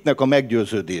hitnek a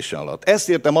meggyőződése alatt. Ezt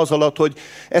értem az alatt, hogy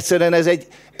egyszerűen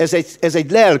ez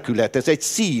egy lelkület, ez egy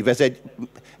szív,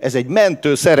 ez egy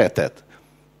mentő szeretet.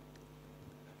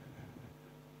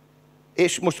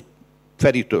 És most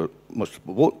Feritől most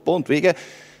pont vége,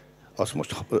 azt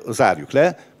most zárjuk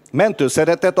le. Mentő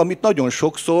szeretet, amit nagyon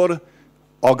sokszor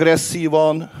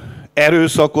agresszívan,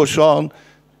 erőszakosan,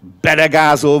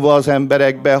 belegázolva az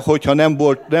emberekbe, hogyha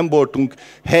nem voltunk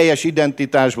helyes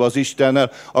identitásban az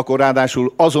Istennel, akkor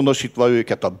ráadásul azonosítva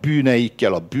őket a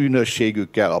bűneikkel, a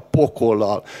bűnösségükkel, a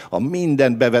pokollal, a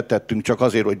mindent bevetettünk csak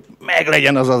azért, hogy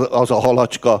meglegyen az a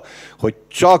halacska, hogy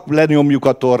csak lenyomjuk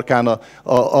a torkán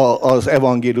az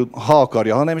evangéliumot, ha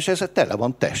akarja, hanem és ez tele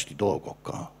van testi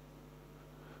dolgokkal.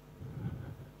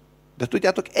 De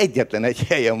tudjátok, egyetlen egy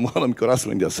helyen van, amikor azt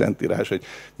mondja a Szentírás, hogy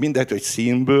mindegy, hogy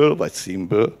színből vagy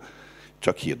színből,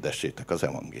 csak hirdessétek az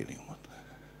evangéliumot.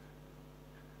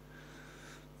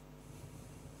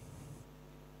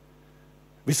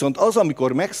 Viszont az,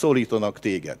 amikor megszólítanak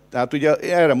téged, tehát ugye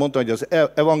erre mondtam, hogy az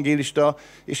evangélista,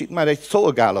 és itt már egy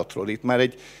szolgálatról, itt már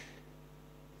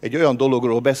egy olyan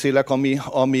dologról beszélek,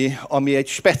 ami egy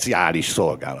speciális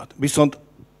szolgálat. Viszont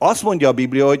azt mondja a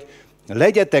Biblia, hogy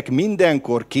legyetek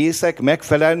mindenkor készek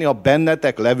megfelelni a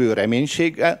bennetek levő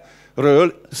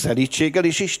reménységről, szelídséggel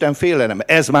és Isten félelemmel.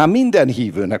 Ez már minden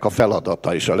hívőnek a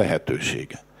feladata és a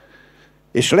lehetősége.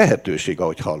 És lehetőség,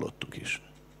 ahogy hallottuk is.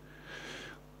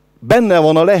 Benne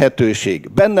van a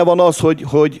lehetőség, benne van az,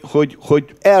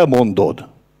 hogy elmondod.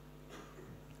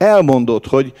 Elmondod,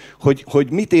 hogy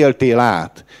mit éltél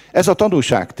át. Ez a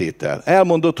tanúságtétel.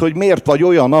 Elmondod, hogy miért vagy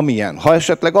olyan, amilyen. Ha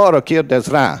esetleg arra kérdez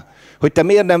rá, hogy te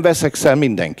miért nem veszekszel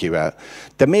mindenkivel?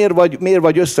 Te miért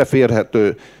vagy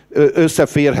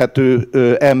összeférhető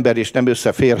ember, és nem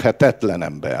összeférhetetlen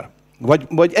ember?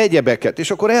 Vagy egyebeket,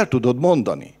 és akkor el tudod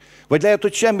mondani. Vagy lehet,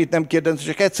 hogy semmit nem kérdez,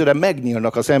 csak egyszerűen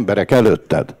megnyílnak az emberek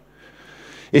előtted.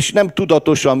 És nem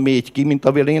tudatosan mégy ki, mint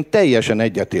amivel én teljesen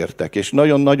egyetértek, és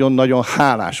nagyon-nagyon-nagyon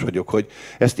hálás vagyok, hogy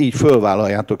ezt így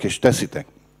fölvállaljátok és teszitek.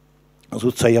 Az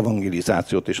utcai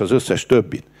evangelizációt és az összes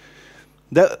többit.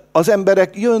 De az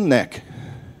emberek jönnek,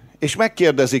 és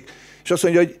megkérdezik, és azt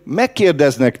mondja, hogy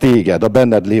megkérdeznek téged a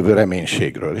benned lévő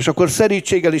reménységről. És akkor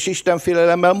szerítséggel és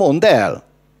istenfélelemmel mondd el.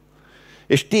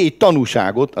 És tégy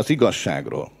tanúságot az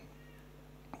igazságról.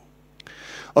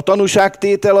 A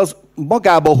tanúságtétel az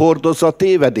magába hordozza a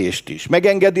tévedést is,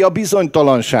 megengedi a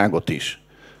bizonytalanságot is.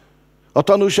 A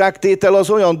tanúságtétel az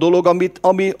olyan dolog,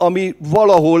 ami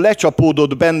valahol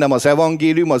lecsapódott bennem az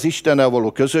evangélium, az Istennel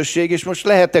való közösség, és most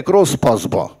lehetek rossz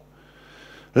paszba.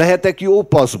 Lehetek jó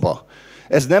paszba.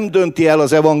 Ez nem dönti el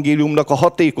az evangéliumnak a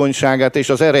hatékonyságát és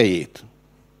az erejét.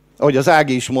 Ahogy az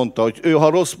Ági is mondta, hogy ő, ha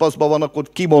rossz paszba van, akkor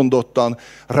kimondottan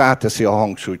ráteszi a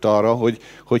hangsúlyt arra,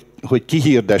 hogy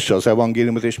kihirdesse az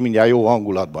evangéliumot, és mindjárt jó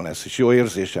hangulatban lesz, és jó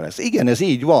érzése lesz. Igen, ez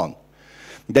így van.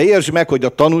 De értsd meg, hogy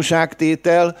a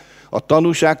tanúságtétel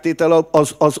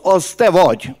az te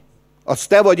vagy. Az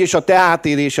te vagy, és a te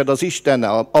átélésed az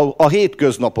Istennel, a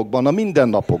hétköznapokban, a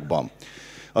mindennapokban.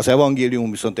 Az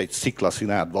evangélium viszont egy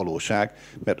sziklaszínát valóság,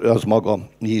 mert az maga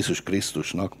Jézus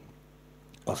Krisztusnak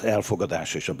az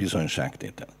elfogadás és a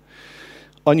bizonyságtétel.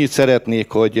 Annyit szeretnék,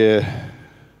 hogy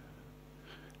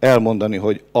elmondani,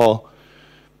 hogy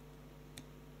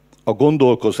a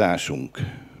gondolkozásunk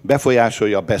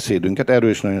befolyásolja a beszédünket, erről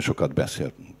is nagyon sokat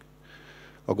beszéltünk.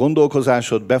 A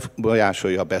gondolkozásod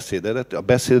befolyásolja a beszédedet, a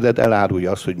beszéded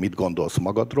elárulja azt, hogy mit gondolsz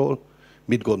magadról,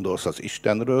 mit gondolsz az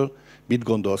Istenről, mit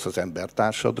gondolsz az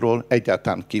embertársadról,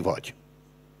 egyáltalán ki vagy.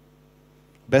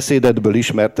 Beszédedből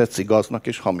ismertetsz igaznak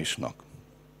és hamisnak.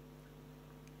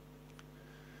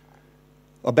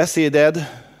 A beszéded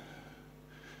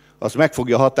az meg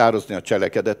fogja határozni a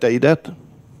cselekedeteidet,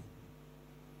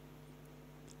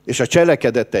 és a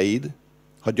cselekedeteid,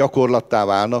 ha gyakorlattá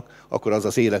válnak, akkor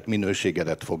az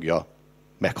életminőségedet fogja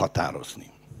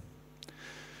meghatározni.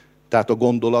 Tehát a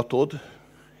gondolatod,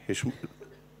 és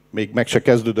még meg se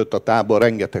kezdődött a tábor,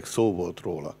 rengeteg szó volt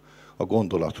róla, a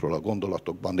gondolatról, a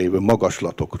gondolatokban lévő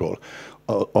magaslatokról,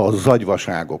 a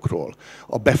zagyvaságokról,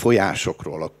 a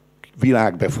befolyásokról, a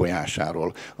világ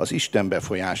befolyásáról, az Isten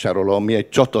befolyásáról, ami egy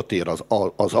csatatér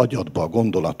az agyadba, a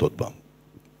gondolatodban.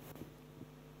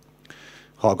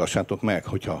 Hallgassátok meg,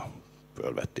 hogyha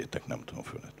fölvettétek, nem tudom,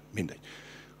 mindegy.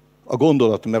 A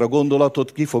gondolat, mert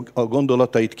a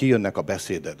gondolatait kijönnek a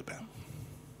beszédedben.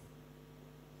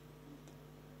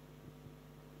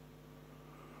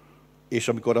 És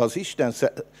amikor az Isten,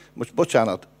 most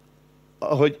bocsánat,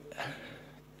 ahogy,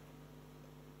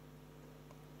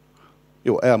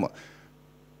 jó,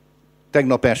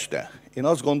 tegnap este. Én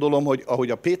azt gondolom, hogy ahogy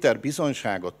a Péter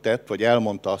bizonyságot tett, vagy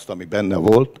elmondta azt, ami benne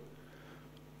volt,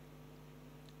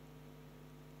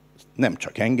 nem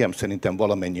csak engem, szerintem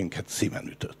valamennyiünket szíven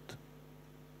ütött.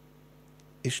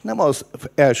 És nem az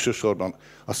elsősorban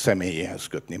a személyéhez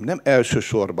kötném, nem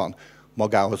elsősorban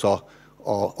magához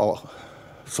a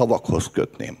szavakhoz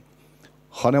kötném,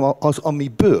 hanem az,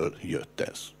 amiből jött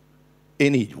ez.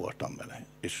 Én így voltam vele,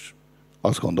 és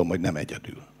azt gondolom, hogy nem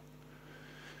egyedül.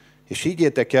 És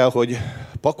higgyétek el, hogy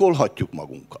pakolhatjuk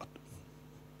magunkat,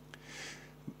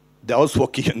 de az fog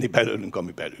kijönni belőlünk,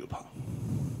 ami belül van.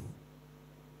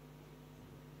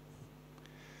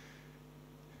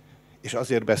 És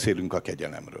azért beszélünk a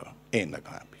kegyelemről, én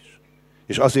legalábbis.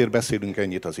 És azért beszélünk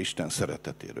ennyit az Isten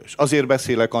szeretetéről. És azért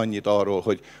beszélek annyit arról,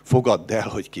 hogy fogadd el,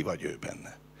 hogy ki vagy ő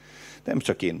benne. Nem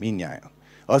csak én, mindnyájan.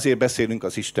 Azért beszélünk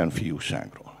az Isten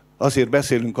fiúságról. Azért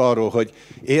beszélünk arról, hogy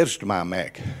értsd már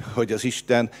meg, hogy az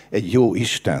Isten egy jó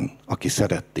Isten, aki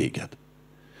szeret téged.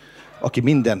 Aki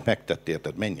mindent megtett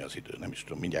érted. Mennyi az idő? Nem is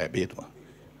tudom, mindjárt ebéd van.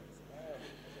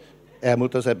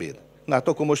 Elmúlt az ebéd? Na hát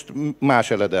akkor most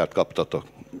más eledelt kaptatok.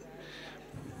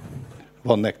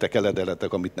 Van nektek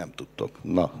eledeletek, amit nem tudtok.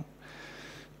 Na.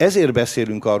 Ezért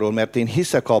beszélünk arról, mert én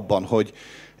hiszek abban, hogy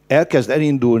elkezd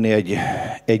elindulni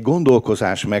egy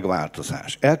gondolkozás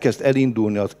megváltozás. Elkezd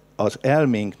elindulni az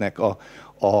elménknek,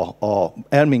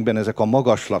 elménkben ezek a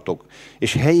magaslatok,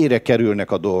 és helyére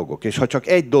kerülnek a dolgok. És ha csak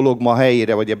egy dolog ma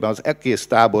helyére, vagy ebben az egész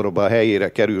táborban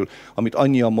helyére kerül, amit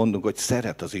annyian mondunk, hogy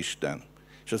szeret az Isten.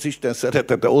 És az Isten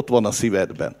szeretete ott van a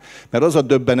szívedben. Mert az a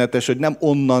döbbenetes, hogy nem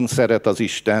onnan szeret az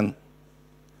Isten,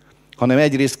 hanem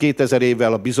egyrészt 2000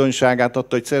 évvel a bizonyságát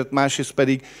adta, hogy szeret, másrészt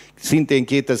pedig szintén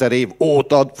 2000 év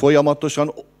óta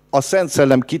folyamatosan a Szent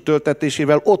Szellem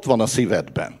kitöltetésével ott van a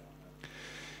szívedben.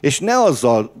 És ne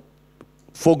azzal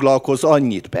foglalkozz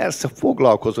annyit. Persze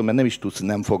foglalkozom, mert nem is tudsz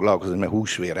nem foglalkozni, mert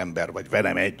húsvérember vagy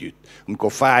velem együtt.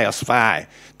 Amikor fáj, az fáj.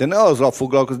 De ne azzal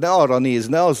foglalkozz, ne arra nézz,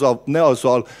 ne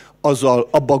azzal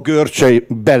abba görcsölj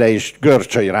bele és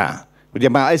görcsölj rá. Ugye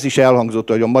már ez is elhangzott,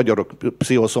 hogy a magyarok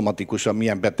pszichoszomatikusan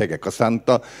milyen betegek. Aztán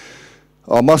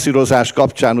a masszírozás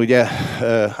kapcsán ugye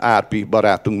Árpi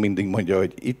barátunk mindig mondja,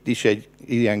 hogy itt is egy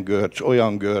ilyen görcs,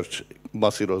 olyan görcs,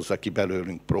 masszírozza ki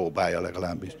belőlünk, próbálja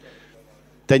legalábbis.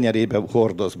 Tenyerébe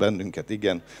hordoz bennünket,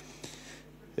 igen.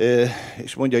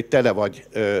 És mondja, hogy tele vagy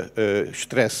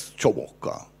stressz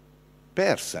csomokkal.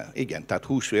 Persze, igen, tehát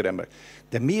húsvérember.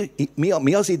 De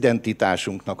mi az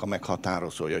identitásunknak a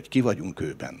meghatározója, hogy ki vagyunk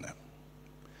ő benne?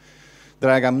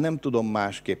 Drágám, nem tudom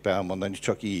másképp elmondani,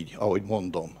 csak így, ahogy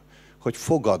mondom, hogy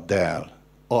fogadd el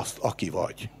azt, aki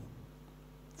vagy.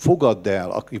 Fogadd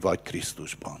el, aki vagy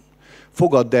Krisztusban.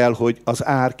 Fogadd el, hogy az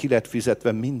ár ki lett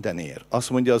fizetve mindenért. Azt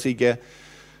mondja az ige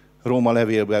Róma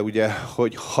levélben, ugye,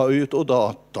 hogy ha őt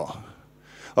odaadta,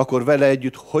 akkor vele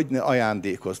együtt hogy ne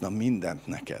ajándékozna mindent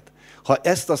neked. Ha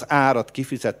ezt az árat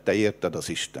kifizette érted az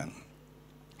Isten,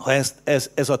 ha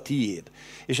ez a tiéd,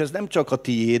 és ez nem csak a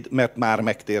tiéd, mert már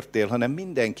megtértél, hanem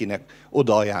mindenkinek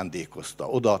odaajándékozta,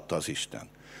 odaadta az Isten,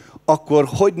 akkor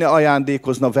hogy ne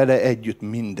ajándékozna vele együtt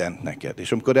mindent neked.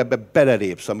 És amikor ebbe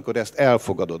belelépsz, amikor ezt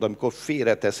elfogadod, amikor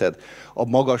félreteszed a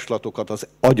magaslatokat az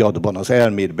agyadban, az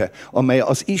elmédbe, amely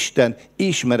az Isten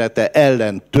ismerete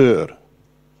ellen tör,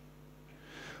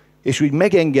 és úgy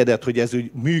megengeded, hogy ez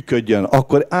úgy működjön,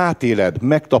 akkor átéled,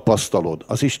 megtapasztalod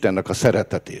az Istennek a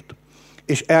szeretetét.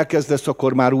 És elkezdesz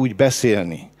akkor már úgy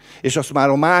beszélni. És azt már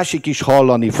a másik is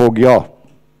hallani fogja.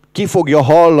 Ki fogja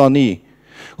hallani,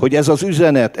 hogy ez az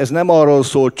üzenet, ez nem arról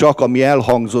szól csak, ami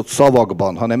elhangzott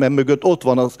szavakban, hanem emögött ott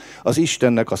van az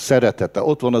Istennek a szeretete,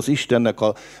 ott van az Istennek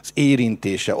az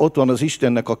érintése, ott van az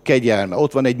Istennek a kegyelme,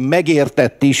 ott van egy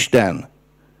megértett Isten.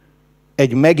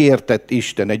 Egy megértett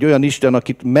Isten, egy olyan Isten,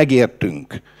 akit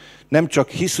megértünk. Nem csak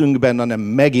hiszünk benne, hanem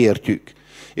megértjük.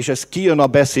 És ez kijön a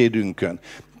beszédünkön,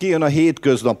 kijön a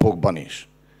hétköznapokban is.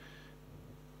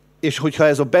 És hogyha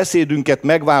ez a beszédünket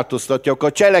megváltoztatja, akkor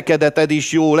a cselekedeted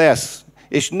is jó lesz.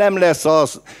 És nem lesz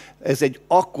az, ez egy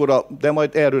akkora, de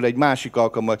majd erről egy másik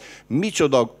alkalommal,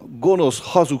 micsoda gonosz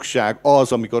hazugság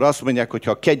az, amikor azt mondják, hogy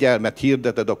ha kegyelmet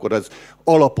hirdeted, akkor az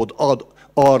alapod ad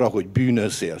arra, hogy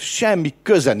bűnözzél. Semmi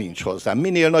köze nincs hozzá.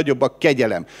 Minél nagyobb a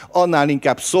kegyelem, annál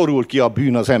inkább szorul ki a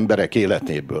bűn az emberek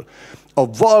életéből.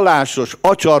 A vallásos,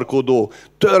 acsarkodó,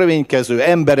 törvénykező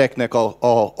embereknek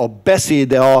a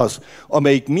beszéde az,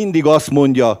 amelyik mindig azt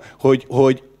mondja,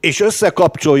 hogy és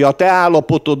összekapcsolja a te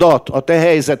állapotodat, a te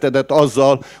helyzetedet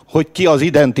azzal, hogy ki az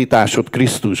identitásod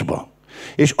Krisztusban.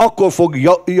 És akkor fog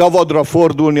javadra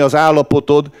fordulni az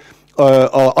állapotod,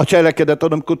 a cselekedet,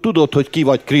 amikor tudod, hogy ki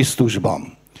vagy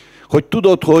Krisztusban. Hogy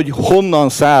tudod, hogy honnan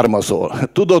származol.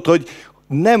 Tudod, hogy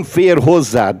nem fér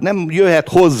hozzád, nem jöhet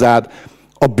hozzád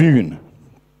a bűn.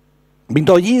 Mint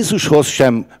ahogy Jézushoz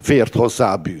sem fért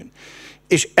hozzá a bűn.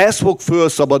 És ez fog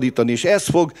felszabadítani, és ez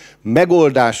fog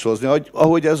megoldást hozni,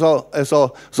 ahogy ez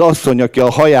az asszony, aki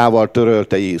a hajával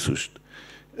törölte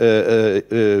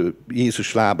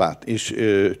Jézus lábát, és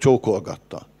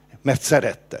csókolgatta, mert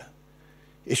szerette.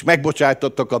 És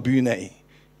megbocsájtottak a bűnei,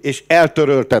 és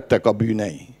eltöröltettek a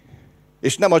bűnei.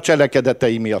 És nem a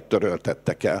cselekedetei miatt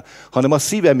töröltettek el, hanem a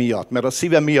szíve miatt, mert a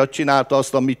szíve miatt csinálta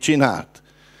azt, amit csinált.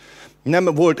 Nem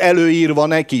volt előírva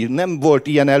neki, nem volt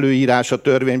ilyen előírás a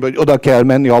törvényben, hogy oda kell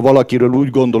menni, ha valakiről úgy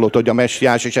gondolod, hogy a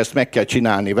messiás, és ezt meg kell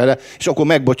csinálni vele, és akkor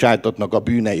megbocsájtatnak a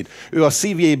bűneid. Ő a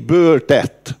szívéből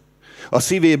tett, a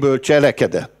szívéből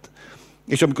cselekedett.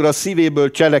 És amikor a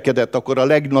szívéből cselekedett, akkor a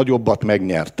legnagyobbat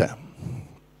megnyerte.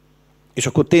 És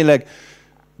akkor tényleg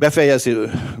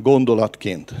befejező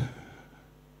gondolatként,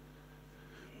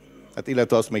 hát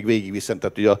illetve azt még végigviszem,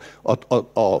 tehát hogy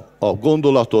a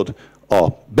gondolatod, a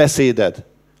beszéded,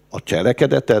 a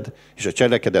cselekedeted, és a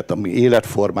cselekedet, ami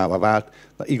életformává vált,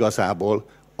 na igazából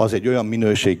az egy olyan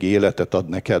minőségi életet ad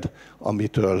neked,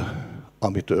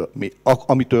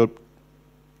 amitől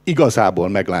igazából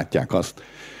meglátják azt,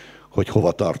 hogy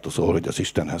hova tartozol, hogy az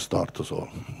Istenhez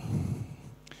tartozol.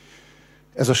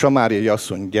 Ez a samáriai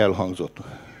asszony elhangzott.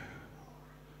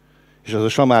 És ez a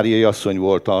samáriai asszony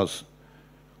volt az,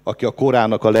 aki a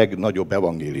korának a legnagyobb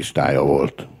evangélistája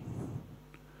volt.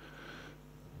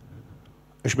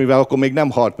 És mivel akkor még nem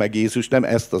halt meg Jézus, nem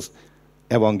ezt az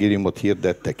evangéliumot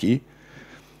hirdette ki,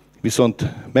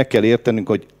 viszont meg kell értenünk,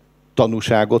 hogy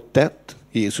tanúságot tett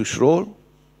Jézusról,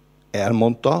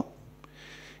 elmondta,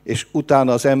 és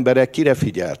utána az emberek kire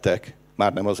figyeltek?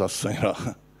 Már nem az asszonyra.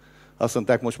 Azt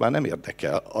mondták, most már nem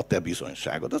érdekel a te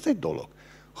bizonyságod, az egy dolog,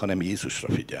 hanem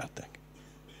Jézusra figyeltek.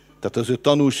 Tehát az ő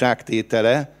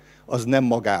tanúságtétele az nem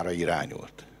magára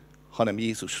irányult, hanem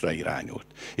Jézusra irányult.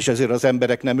 És ezért az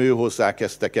emberek nem ő hozzá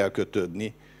kezdtek el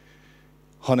kötődni,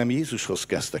 hanem Jézushoz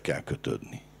kezdtek el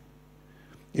kötődni.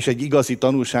 És egy igazi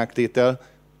tanúságtétel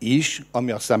is,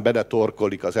 ami aztán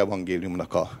beletorkolik az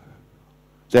evangéliumnak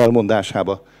az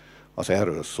elmondásába, az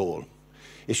erről szól.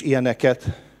 És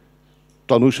ilyeneket,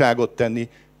 tanúságot tenni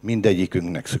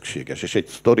mindegyikünknek szükséges. És egy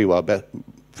sztorival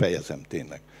befejezem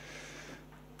tényleg.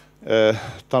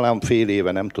 Talán fél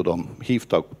éve, nem tudom,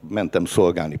 hívtak, mentem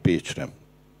szolgálni Pécsre.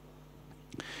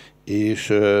 És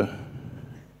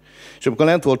amikor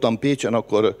lent voltam Pécsen,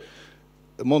 akkor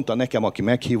mondta nekem, aki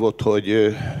meghívott,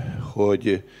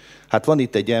 hogy hát van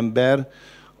itt egy ember,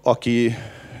 akit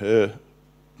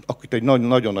egy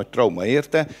nagyon nagy trauma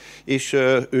érte, és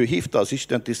ő hívta az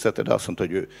istentiszteletre, de azt mondta,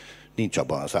 hogy ő nincs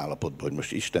abban az állapotban, hogy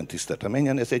most istentiszteletre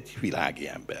menjen, ez egy világi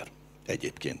ember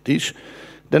egyébként is,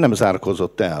 de nem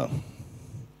zárkózott el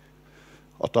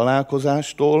a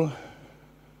találkozástól,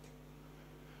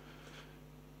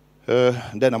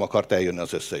 de nem akart eljönni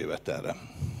az összejövetelre.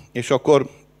 És akkor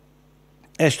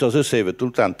este az összejövetel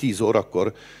után 10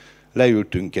 órakor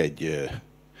leültünk egy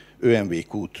ÖMV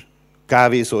kút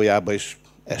kávézójába, és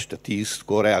este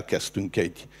 10-kor elkezdtünk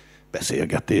egy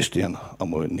beszélgetést, ilyen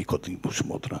amolyan nikotinus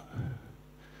módra.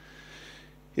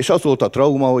 És az volt a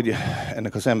trauma, hogy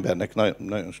ennek az embernek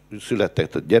nagyon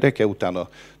született a gyereke, utána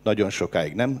nagyon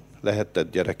sokáig nem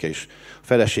lehetett gyereke, és a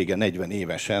felesége 40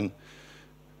 évesen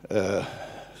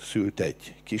szült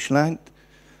egy kislányt,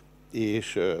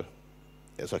 és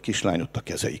ez a kislány ott a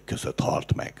kezeik között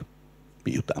halt meg,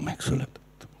 miután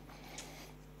megszületett.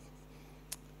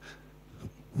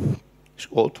 És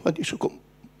ott vagy, és akkor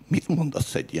mit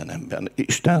mondasz egy ilyen ember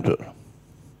Istenről?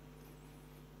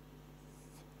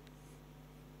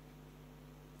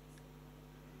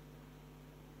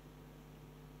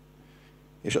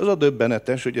 És az a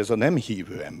döbbenetes, hogy ez a nem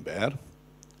hívő ember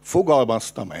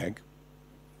fogalmazta meg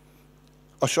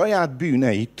a saját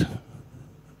bűneit,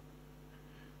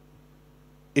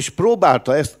 és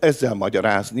próbálta ezzel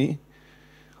magyarázni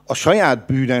a saját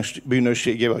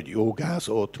bűnösségével, hogy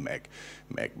jogázott,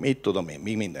 meg mit tudom én,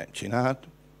 mi mindent csinált,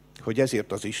 hogy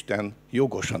ezért az Isten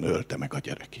jogosan ölte meg a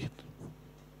gyerekét.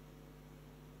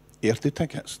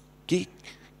 Értitek ezt?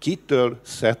 Kitől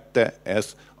szedte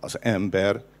ez az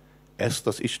ember ezt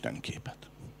az Istenképet?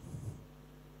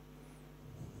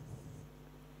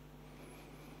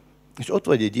 És ott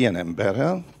vagy egy ilyen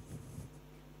emberrel,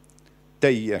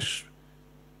 teljes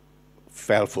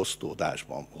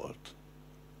felfosztódásban volt.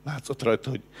 Látszott rajta,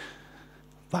 hogy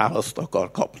választ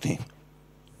akar kapni.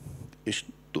 És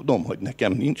tudom, hogy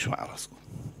nekem nincs válasz.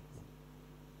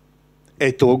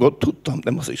 Egy dolgot tudtam,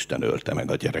 nem az Isten ölte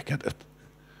meg a gyerekedet.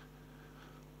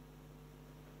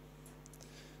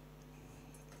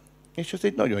 És ez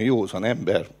egy nagyon józan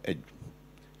ember, egy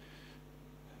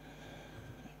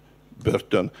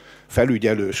börtön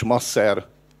felügyelős, masszer,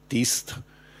 tiszt,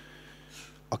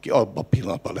 aki abban a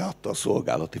pillanatban leadta a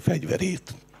szolgálati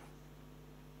fegyverét.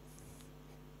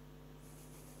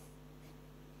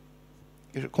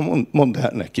 És akkor mondd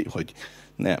el neki, hogy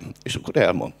nem. És akkor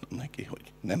elmondtam neki, hogy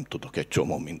nem tudok egy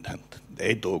csomó mindent, de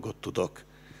egy dolgot tudok,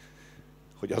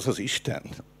 hogy az az Isten,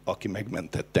 aki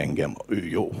megmentett engem, ő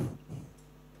jó.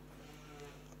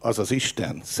 Az az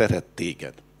Isten szeret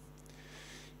téged.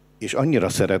 És annyira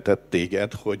szeretett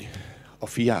téged, hogy a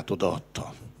fiát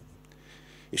odaadta.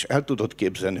 És el tudod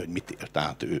képzelni, hogy mit élt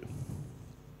át ő.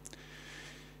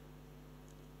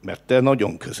 Mert te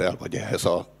nagyon közel vagy ehhez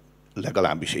a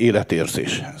legalábbis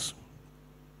életérzéshez.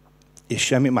 És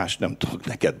semmi más nem tudok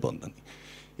neked mondani.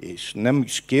 És nem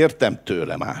is kértem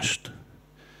tőle mást.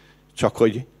 Csak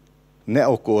hogy ne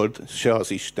okold se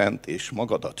az Istent, és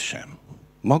magadat sem.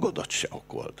 Magadat se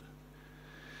okold.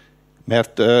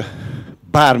 Mert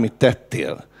bármit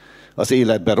tettél az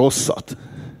életben rosszat,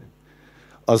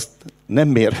 az nem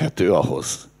mérhető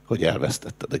ahhoz, hogy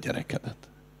elvesztetted a gyerekedet.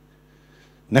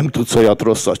 Nem tudsz olyat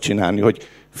rosszat csinálni, hogy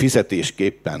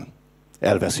fizetésképpen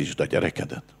elveszítsd a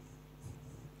gyerekedet.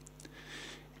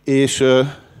 És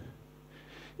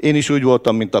én is úgy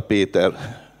voltam, mint a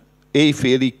Péter.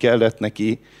 Éjfélig kellett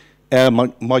neki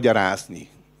elmagyarázni,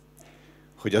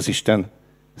 hogy az Isten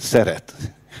szeret,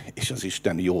 és az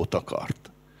Isten jót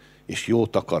akart. És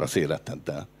jót akar az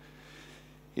életeddel.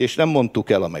 És nem mondtuk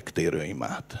el a megtérő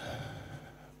imát.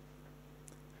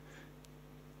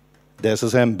 De ez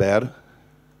az ember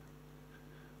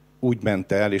úgy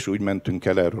ment el, és úgy mentünk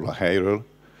el erről a helyről,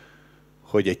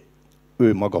 hogy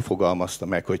ő maga fogalmazta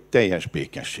meg, hogy teljes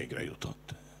békességre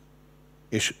jutott.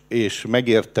 És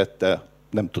megértette,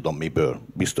 nem tudom miből,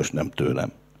 biztos nem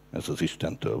tőlem, ez az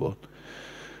Istentől volt,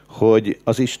 hogy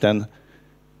az Isten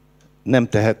nem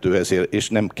tehető ezért, és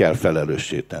nem kell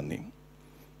felelőssé tenni.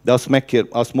 De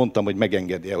azt mondtam, hogy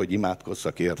megengedje, hogy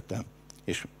imádkozzak érte.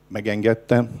 És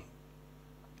megengedtem,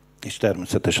 és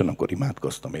természetesen akkor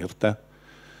imádkoztam érte.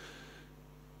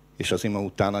 És az ima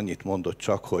után annyit mondott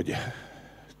csak, hogy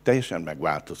teljesen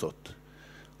megváltozott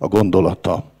a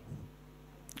gondolata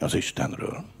az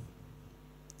Istenről.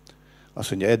 Azt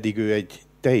mondja, eddig ő egy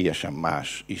teljesen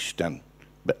más Isten.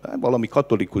 Valami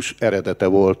katolikus eredete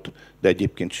volt, de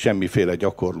egyébként semmiféle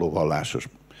gyakorló vallásos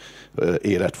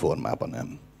életformában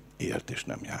nem élt és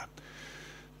nem járt.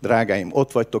 Drágáim,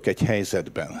 ott vagytok egy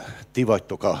helyzetben, ti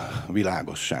vagytok a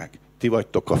világosság, ti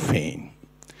vagytok a fény,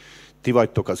 ti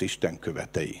vagytok az Isten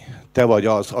követei. Te vagy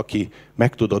az, aki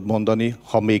meg tudod mondani,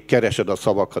 ha még keresed a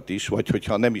szavakat is, vagy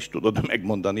hogyha nem is tudod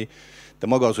megmondani, de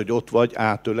maga az, hogy ott vagy,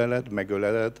 átöleled,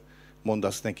 megöleled,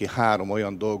 mondasz neki 3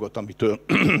 olyan dolgot,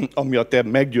 ami a te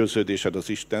meggyőződésed az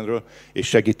Istenről, és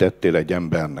segítettél egy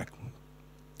embernek.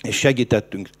 És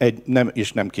segítettünk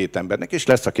és nem 2 embernek, és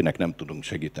lesz, akinek nem tudunk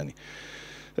segíteni.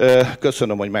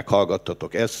 Köszönöm, hogy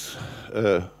meghallgattatok. Ezt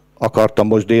akartam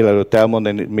most délelőtt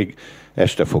elmondani, még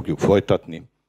este fogjuk folytatni.